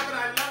it. I love it.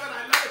 I love it.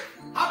 I love it.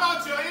 How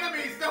about your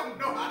enemies don't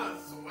know how to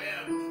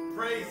swim?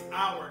 Praise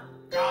our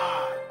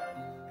God.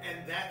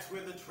 And that's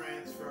where the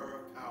transfer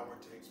of power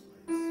takes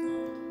place.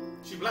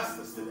 She blessed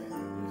us today.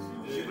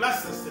 She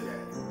blessed us today.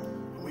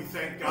 And we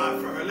thank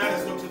God for her. Let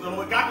us look to the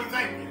Lord. God, we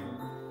thank you.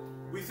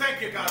 We thank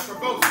you, God, for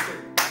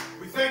boasting.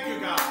 We thank you,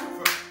 God,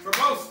 for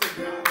boasting,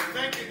 God. We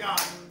thank you,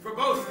 God, for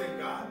boasting,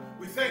 God.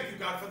 We thank you,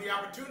 God, for the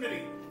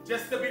opportunity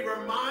just to be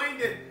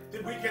reminded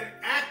that we can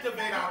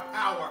activate our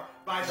power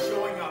by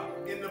showing up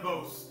in the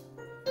boast.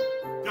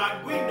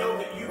 God, we know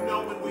that you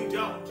know when we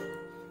don't.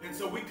 And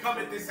so we come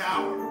at this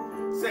hour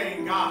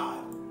saying,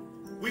 God,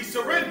 we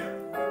surrender.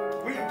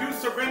 We do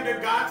surrender,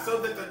 God, so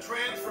that the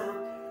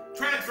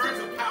transference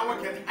of power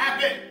can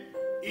happen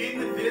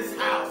in this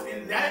house.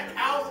 In that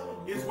house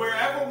is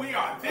wherever we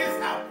are. This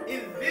house,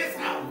 in this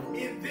house,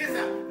 in this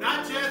house.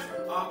 Not just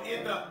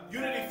in the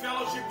Unity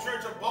Fellowship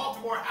Church of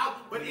Baltimore house,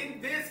 but in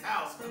this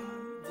house.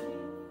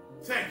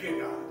 Thank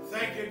you, God.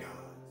 Thank you,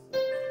 God.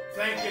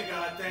 Thank you,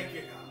 God. Thank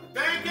you, God.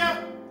 Thank you.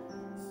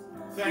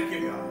 Thank you,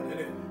 God.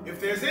 And if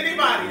there's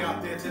anybody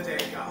out there today,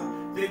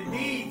 God, that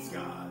needs,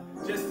 God,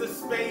 just the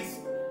space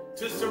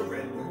to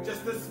surrender,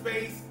 just the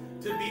space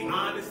to be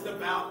honest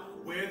about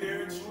where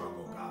they're in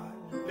struggle, God,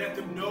 let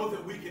them know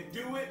that we can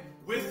do it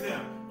with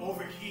them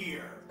over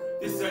here.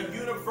 This is a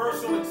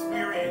universal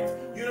experience,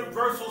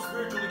 universal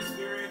spiritual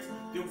experience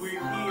that we're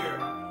here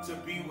to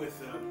be with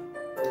them.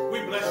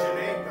 We bless your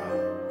name,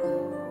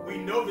 God. We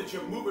know that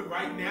you're moving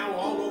right now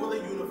all over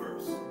the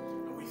universe,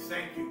 and we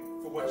thank you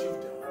for what you've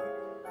done.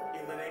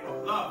 In the name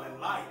of love and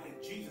light in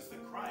Jesus the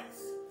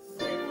Christ,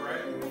 we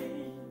pray.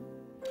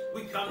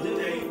 We come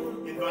today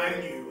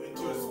inviting you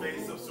into a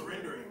space of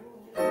surrendering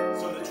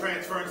so the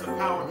transference of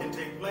power can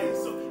take place.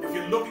 So if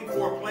you're looking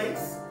for a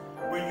place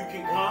where you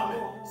can come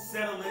and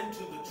settle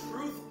into the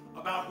truth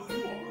about who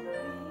you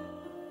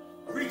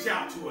are, reach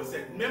out to us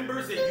at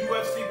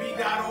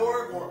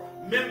members@ufcb.org or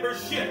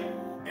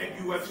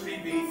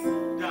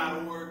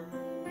membership@ufcb.org,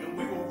 and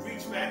we will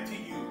reach back to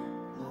you.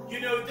 You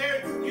know,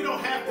 you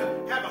don't have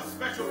to have a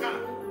special kind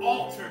of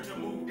altar to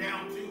move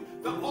down to.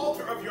 The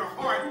altar of your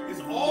heart is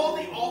all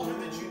the altar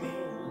that you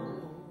need.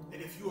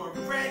 And if you are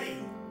ready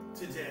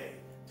today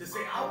to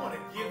say, I want to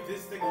give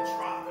this thing a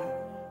try,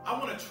 I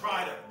want to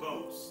try to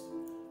boast,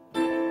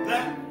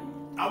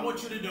 I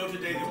want you to know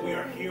today that we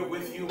are here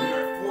with you, we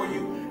are for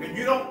you, and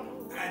you don't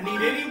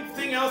need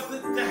anything else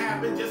to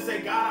happen. Just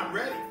say, God, I'm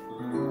ready.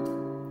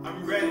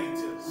 I'm ready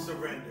to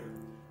surrender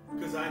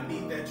because I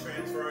need that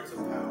transference of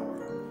power.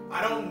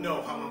 I don't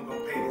know how I'm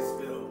going to pay this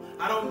bill.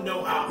 I don't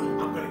know how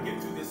I'm going to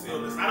get through this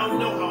illness. I don't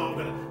know how I'm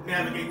going to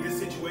navigate this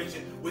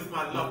situation with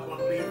my loved one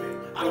leaving.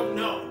 I don't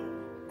know,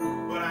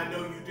 but I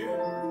know you do,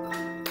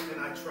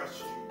 and I trust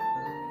you.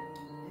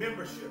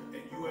 Membership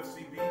at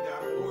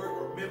UFCB.org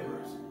or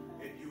members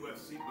at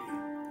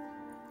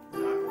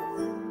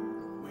UFCB.org.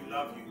 We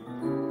love you.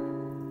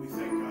 We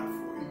thank God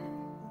for you.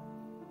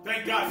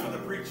 Thank God for the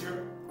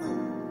preacher.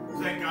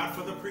 Thank God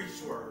for the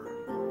preached word.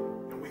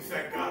 We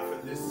thank God for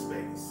this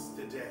space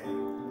today.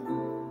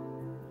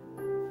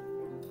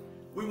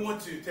 We want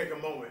to take a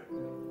moment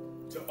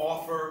to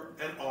offer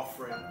an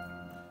offering.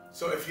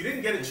 So if you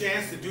didn't get a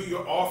chance to do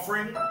your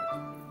offering,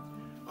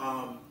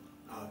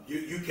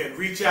 you can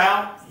reach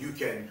out. You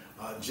can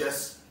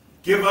just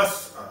give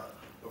us,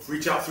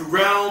 reach out through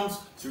Realms,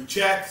 through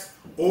checks,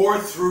 or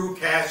through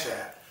Cash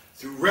App.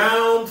 Through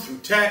Realms, through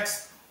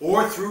text,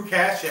 or through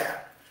Cash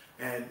App.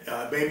 And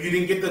maybe you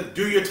didn't get to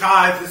do your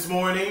tithe this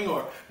morning,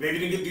 or maybe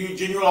you didn't get to do your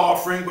general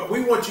offering, but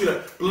we want you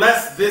to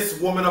bless this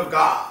woman of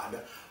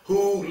God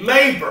who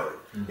labored.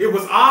 It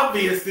was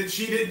obvious that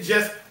she didn't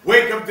just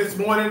wake up this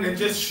morning and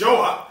just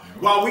show up.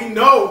 While we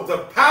know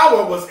the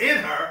power was in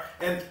her,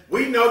 and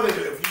we know that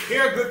if you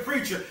hear a good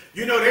preacher,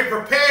 you know they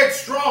prepared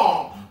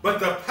strong, but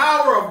the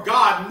power of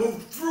God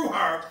moved through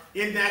her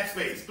in that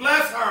space.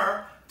 Bless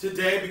her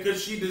today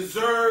because she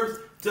deserves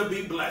to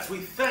be blessed. We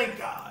thank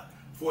God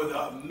for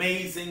the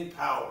amazing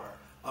power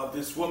of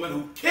this woman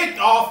who kicked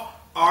off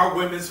our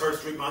Women's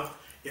History Month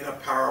in a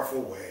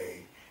powerful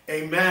way.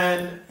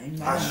 Amen.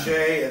 Amen. Ashe,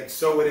 and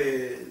so it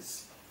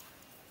is.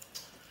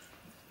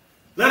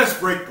 Let us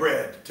break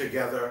bread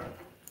together.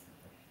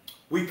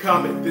 We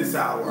come at this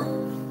hour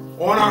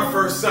on our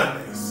first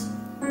Sundays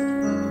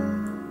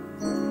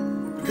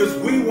because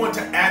we want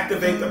to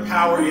activate the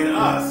power in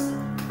us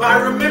by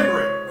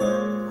remembering.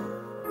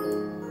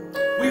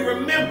 We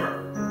remember.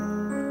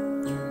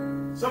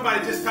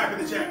 Somebody just type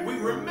in the chat. We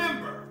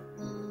remember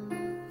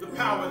the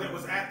power that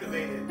was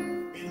activated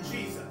in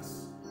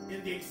Jesus,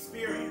 in the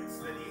experience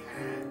that he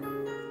had,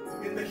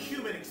 in the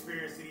human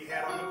experience that he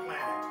had on the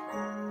planet.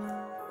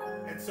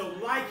 And so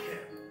like him,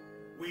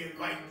 we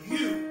invite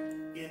you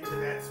into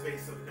that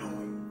space of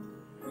knowing.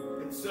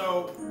 And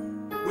so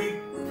we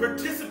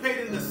participate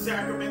in the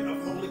sacrament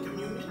of Holy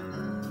Communion.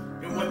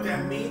 And what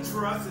that means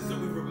for us is that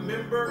we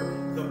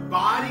remember the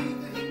body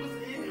that he was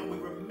in, and we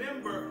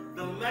remember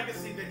the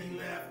legacy that he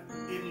left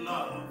in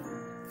love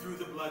through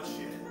the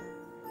bloodshed.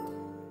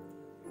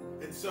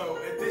 And so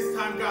at this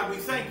time, God, we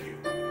thank you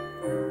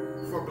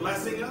for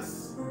blessing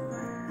us.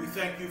 We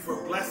thank you for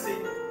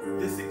blessing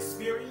this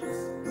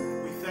experience.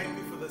 We thank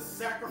you for the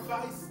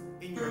sacrifice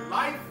in your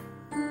life.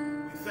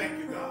 We thank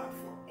you, God,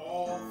 for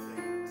all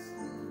things.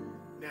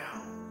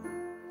 Now,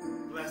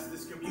 bless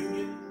this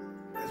communion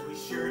as we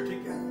share it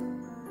together. In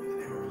the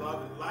name of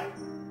love and light,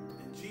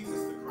 in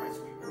Jesus the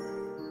Christ we pray.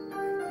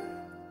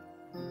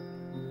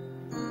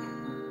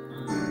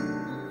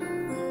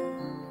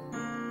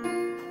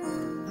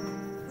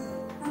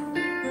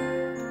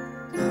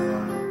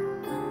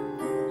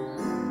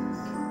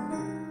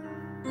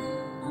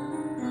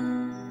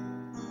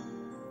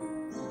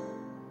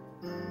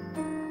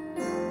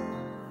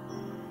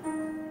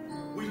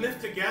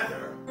 Lift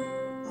together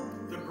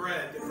the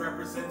bread that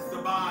represents the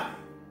body,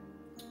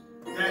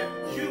 that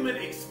human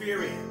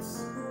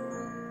experience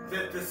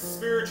that the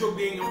spiritual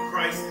being of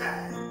Christ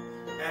had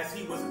as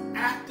he was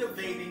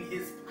activating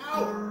his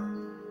power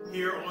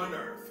here on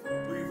earth.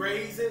 We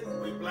raise it,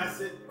 we bless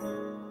it,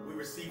 we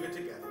receive it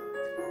together.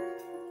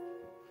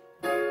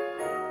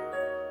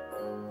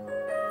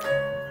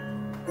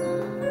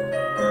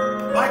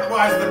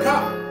 Likewise, the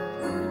cup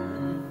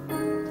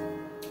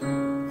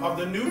of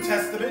the New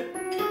Testament.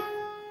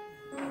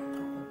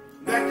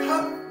 That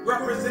cup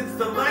represents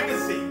the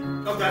legacy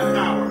of that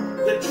power,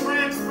 the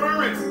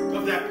transference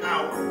of that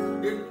power.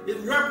 It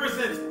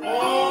represents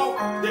all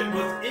that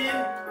was in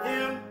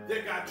him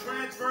that got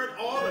transferred,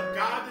 all the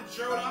God that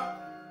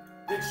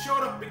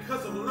showed up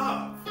because of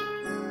love.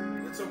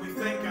 And so we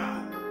thank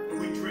God and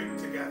we drink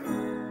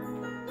together.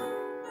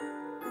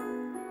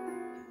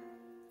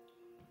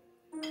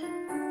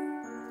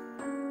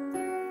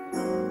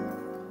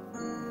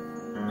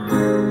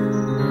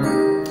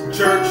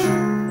 Church,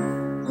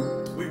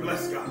 we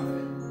bless God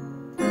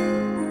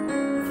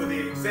for the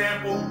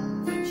example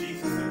that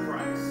Jesus the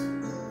Christ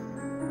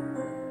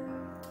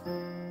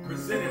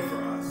presented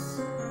for us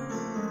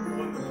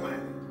on the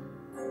planet.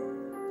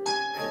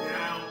 And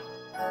now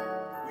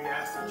we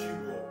ask that you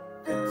will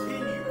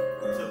continue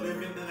to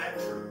live into that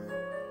truth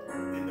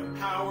in the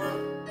power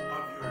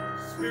of your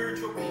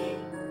spiritual being,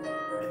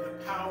 in the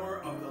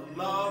power of the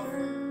love,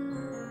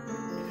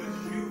 because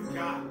you've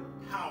got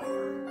power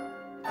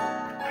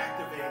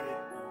activated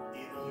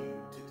in you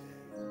today.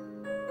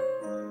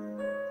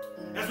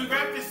 As we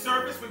wrap this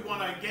service, we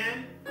want to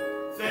again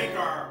thank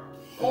our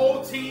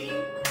whole team,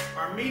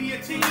 our media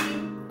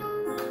team,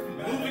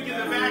 moving in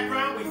the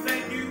background. We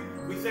thank you.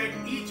 We thank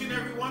each and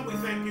every one. We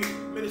thank you,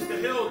 Minister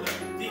Hilda,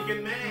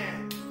 Deacon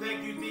Mann.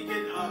 Thank you,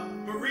 Deacon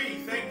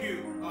Marie. Thank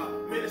you,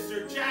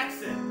 Minister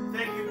Jackson.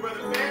 Thank you,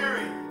 Brother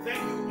Barry.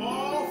 Thank you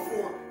all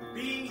for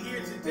being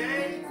here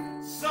today.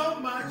 So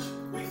much.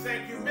 We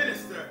thank you,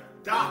 Minister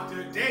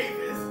Dr.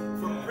 Davis,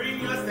 for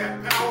bringing us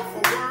that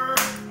powerful word.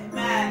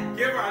 Amen.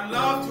 Give our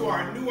love to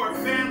our NEWARK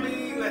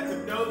family. Let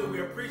them know that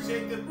we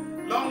appreciate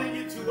them loaning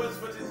it to us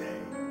for today.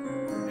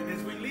 And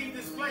as we leave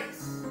this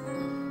place,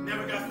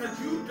 never got friends,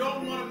 you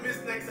don't want to miss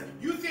next Sunday.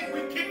 You think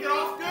we kicked it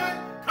off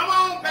good? Come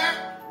on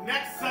back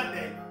next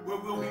Sunday, where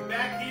we'll be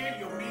back here.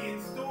 You'll be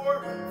in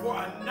store for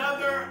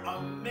another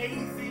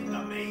amazing,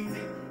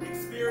 amazing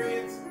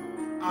experience.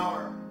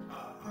 Our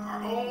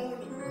own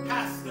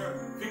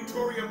Pastor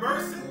Victoria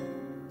Burson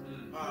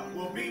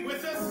will be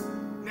with us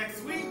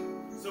next week.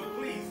 So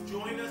please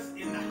join us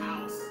in the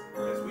house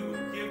as we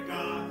will give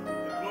God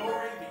the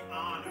glory, the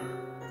honor,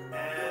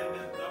 and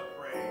the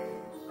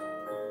praise.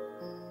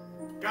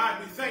 God,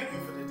 we thank you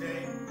for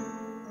today.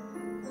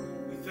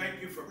 We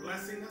thank you for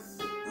blessing us.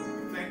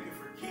 We thank you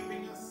for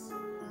keeping us.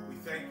 We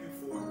thank you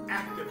for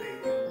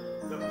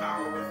activating the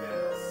power within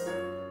us.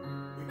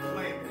 We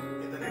claim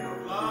it in the name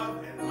of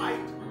love and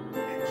light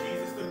and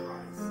Jesus the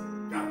Christ.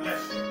 God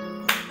bless you.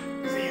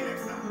 See you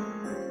next time.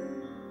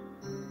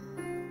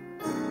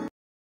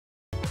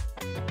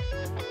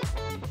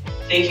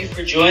 Thank you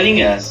for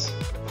joining us.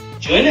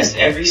 Join us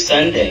every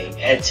Sunday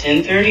at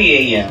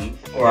 10:30 a.m.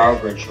 for our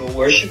virtual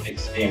worship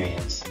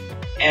experience.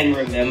 And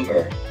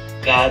remember,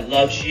 God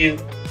loves you,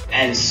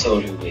 and so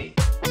do we.